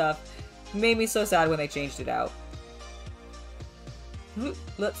style stuff. It made me so sad when they changed it out.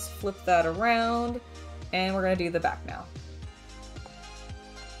 Let's flip that around, and we're gonna do the back now.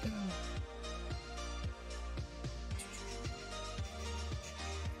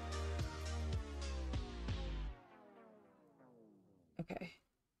 Okay.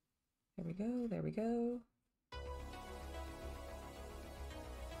 There we go, there we go.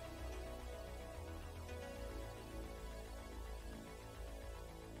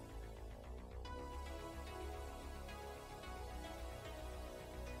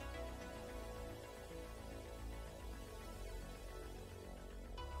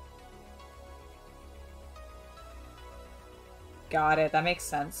 Got it. That makes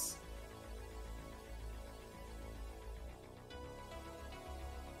sense.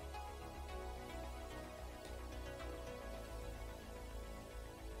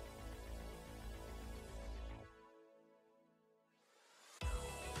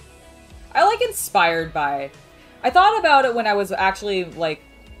 I like inspired by. I thought about it when I was actually like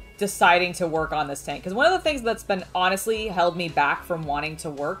deciding to work on this tank, because one of the things that's been honestly held me back from wanting to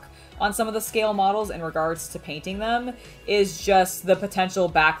work on some of the scale models in regards to painting them is just the potential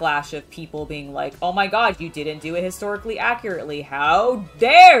backlash of people being like, oh my god, you didn't do it historically accurately, how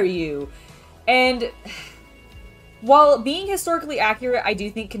dare you? And while being historically accurate I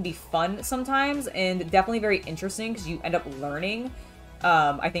do think can be fun sometimes and definitely very interesting because you end up learning,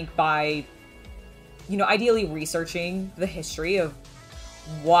 I think by, you know, ideally researching the history of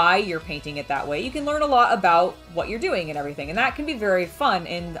why you're painting it that way, you can learn a lot about what you're doing and everything, and that can be very fun,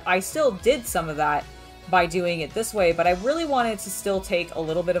 and I still did some of that by doing it this way, but I really wanted to still take a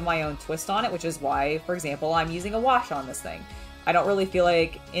little bit of my own twist on it, which is why, for example, I'm using a wash on this thing. I don't really feel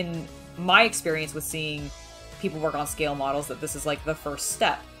like, in my experience with seeing people work on scale models, that this is like the first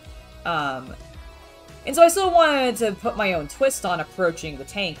step. And so I still wanted to put my own twist on approaching the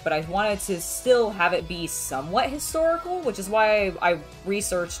tank, but I wanted to still have it be somewhat historical, which is why I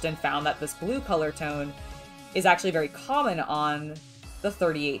researched and found that this blue color tone is actually very common on the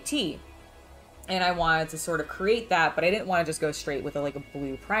 38T. And I wanted to sort of create that, but I didn't want to just go straight with like a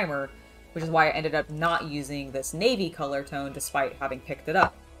blue primer, which is why I ended up not using this navy color tone despite having picked it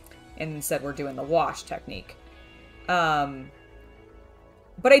up. And instead we're doing the wash technique.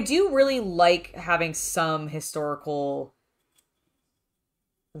 But I do really like having some historical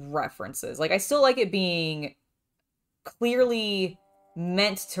references. Like, I still like it being clearly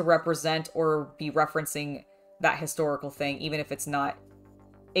meant to represent or be referencing that historical thing, even if it's not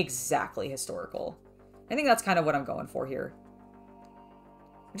exactly historical. I think that's kind of what I'm going for here.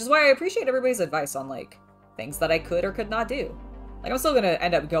 Which is why I appreciate everybody's advice on, like, things that I could or could not do. Like, I'm still gonna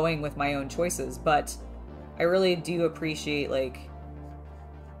end up going with my own choices, but I really do appreciate, like,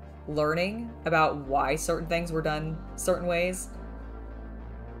 learning about why certain things were done certain ways.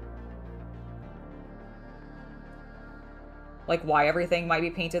 Like why everything might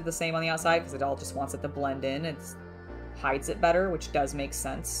be painted the same on the outside, because it all just wants it to blend in. It hides it better, which does make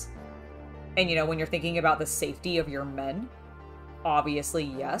sense. And you know, when you're thinking about the safety of your men, obviously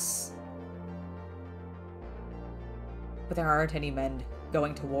yes. But there aren't any men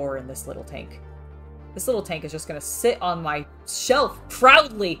going to war in this little tank. This little tank is just gonna sit on my shelf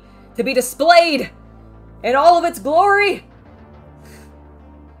proudly to be displayed in all of its glory.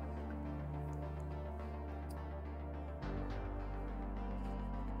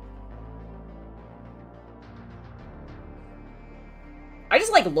 I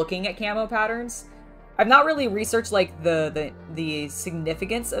just like looking at camo patterns. I've not really researched like the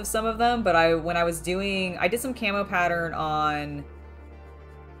significance of some of them, but when I was doing, I did some camo pattern on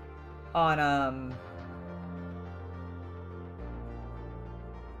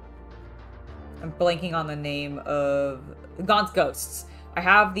I'm blanking on the name of Gaunt's Ghosts. I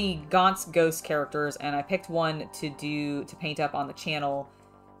have the Gaunt's Ghost characters, and I picked one to paint up on the channel.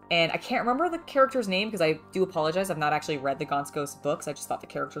 And I can't remember the character's name because I do apologize. I've not actually read the Gaunt's Ghost books. I just thought the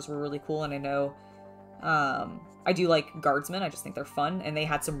characters were really cool, and I know I do like guardsmen. I just think they're fun, and they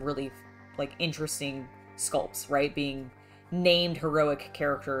had some really like interesting sculpts, right? Being named heroic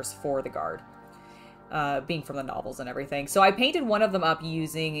characters for the guard. Being from the novels and everything. So I painted one of them up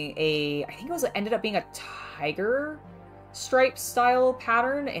using I think it ended up being a tiger stripe style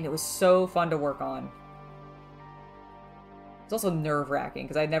pattern, and it was so fun to work on. It's also nerve-wracking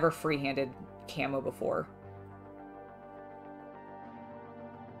because I'd never free-handed camo before.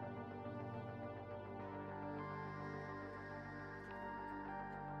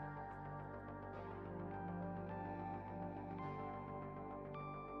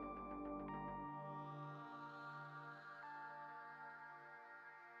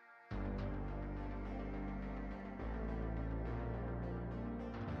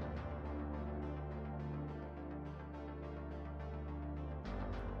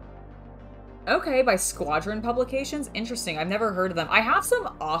 Okay, by Squadron Publications? Interesting. I've never heard of them. I have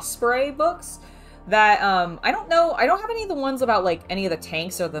some Osprey books that, I don't know, I don't have any of the ones about, like, any of the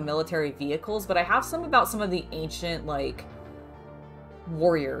tanks or the military vehicles, but I have some about some of the ancient, like,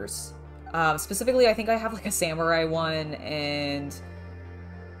 warriors. Specifically, I think I have, like, a samurai one, and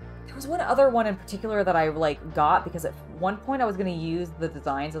there was one other one in particular that I, like, got because at one point I was going to use the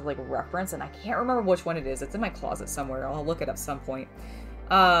designs as, like, reference, and I can't remember which one it is. It's in my closet somewhere. I'll look it up some point.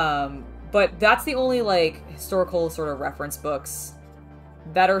 But that's the only, like, historical sort of reference books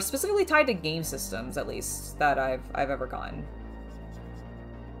that are specifically tied to game systems, at least, that I've ever gotten.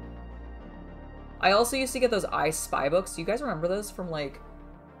 I also used to get those I Spy books. Do you guys remember those from, like,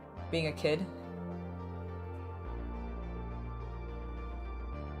 being a kid?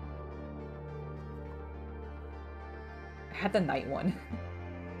 I had the night one.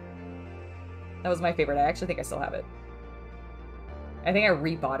 That was my favorite. I actually think I still have it. I think I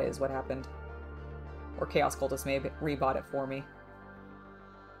rebought it is what happened. Or Chaos Cultist may have rebought it for me.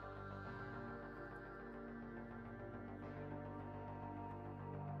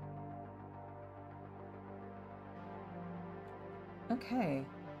 Okay.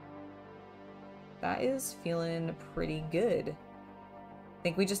 That is feeling pretty good. I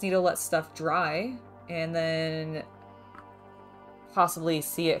think we just need to let stuff dry and then possibly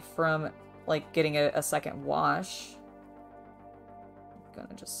see it from, like, getting a second wash. I'm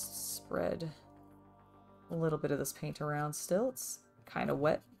gonna just spread a little bit of this paint around still. It's kind of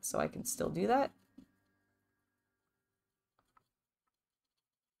wet, so I can still do that.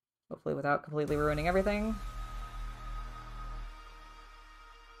 Hopefully without completely ruining everything.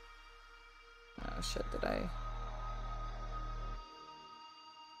 Oh shit, did I...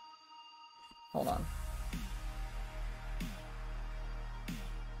 Hold on.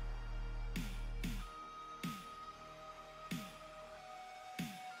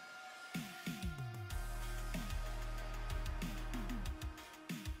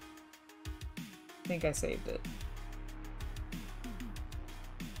 I think I saved it.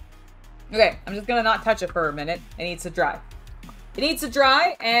 Okay, I'm just gonna not touch it for a minute. It needs to dry. It needs to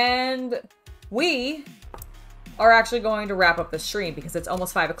dry, and we are actually going to wrap up the stream because it's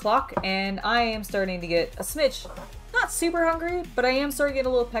almost 5 o'clock, and I am starting to get a smidge, not super hungry, but I am starting to get a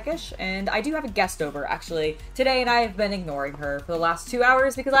little peckish, and I do have a guest over, actually, today, and I have been ignoring her for the last 2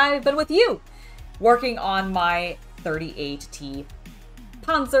 hours because I have been with you, working on my 38T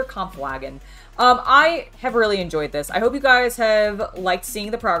Panzerkampfwagen. I have really enjoyed this. I hope you guys have liked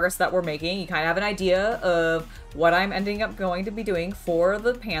seeing the progress that we're making. You kind of have an idea of what I'm ending up going to be doing for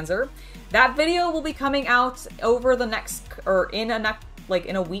the Panzer. That video will be coming out over the next, or in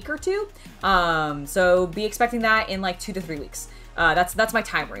a week or two. So be expecting that in like 2 to 3 weeks. That's my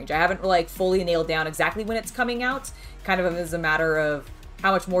time range. I haven't like fully nailed down exactly when it's coming out. Kind of as a matter of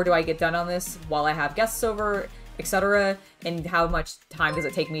how much more do I get done on this while I have guests over, etc., and how much time does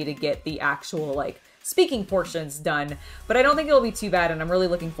it take me to get the actual like speaking portions done. But I don't think it'll be too bad, and I'm really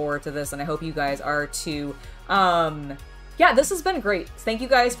looking forward to this, and I hope you guys are too. Yeah, this has been great. Thank you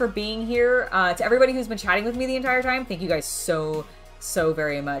guys for being here. To everybody who's been chatting with me the entire time, thank you guys so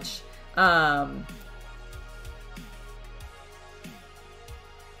very much.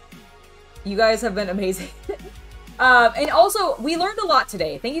 You guys have been amazing. And also, we learned a lot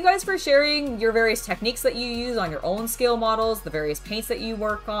today. Thank you guys for sharing your various techniques that you use on your own scale models, the various paints that you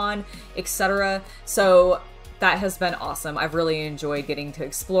work on, etc. So that has been awesome. I've really enjoyed getting to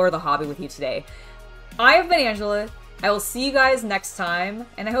explore the hobby with you today. I have been Angela. I will see you guys next time,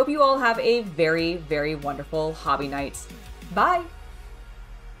 and I hope you all have a very wonderful hobby night. Bye!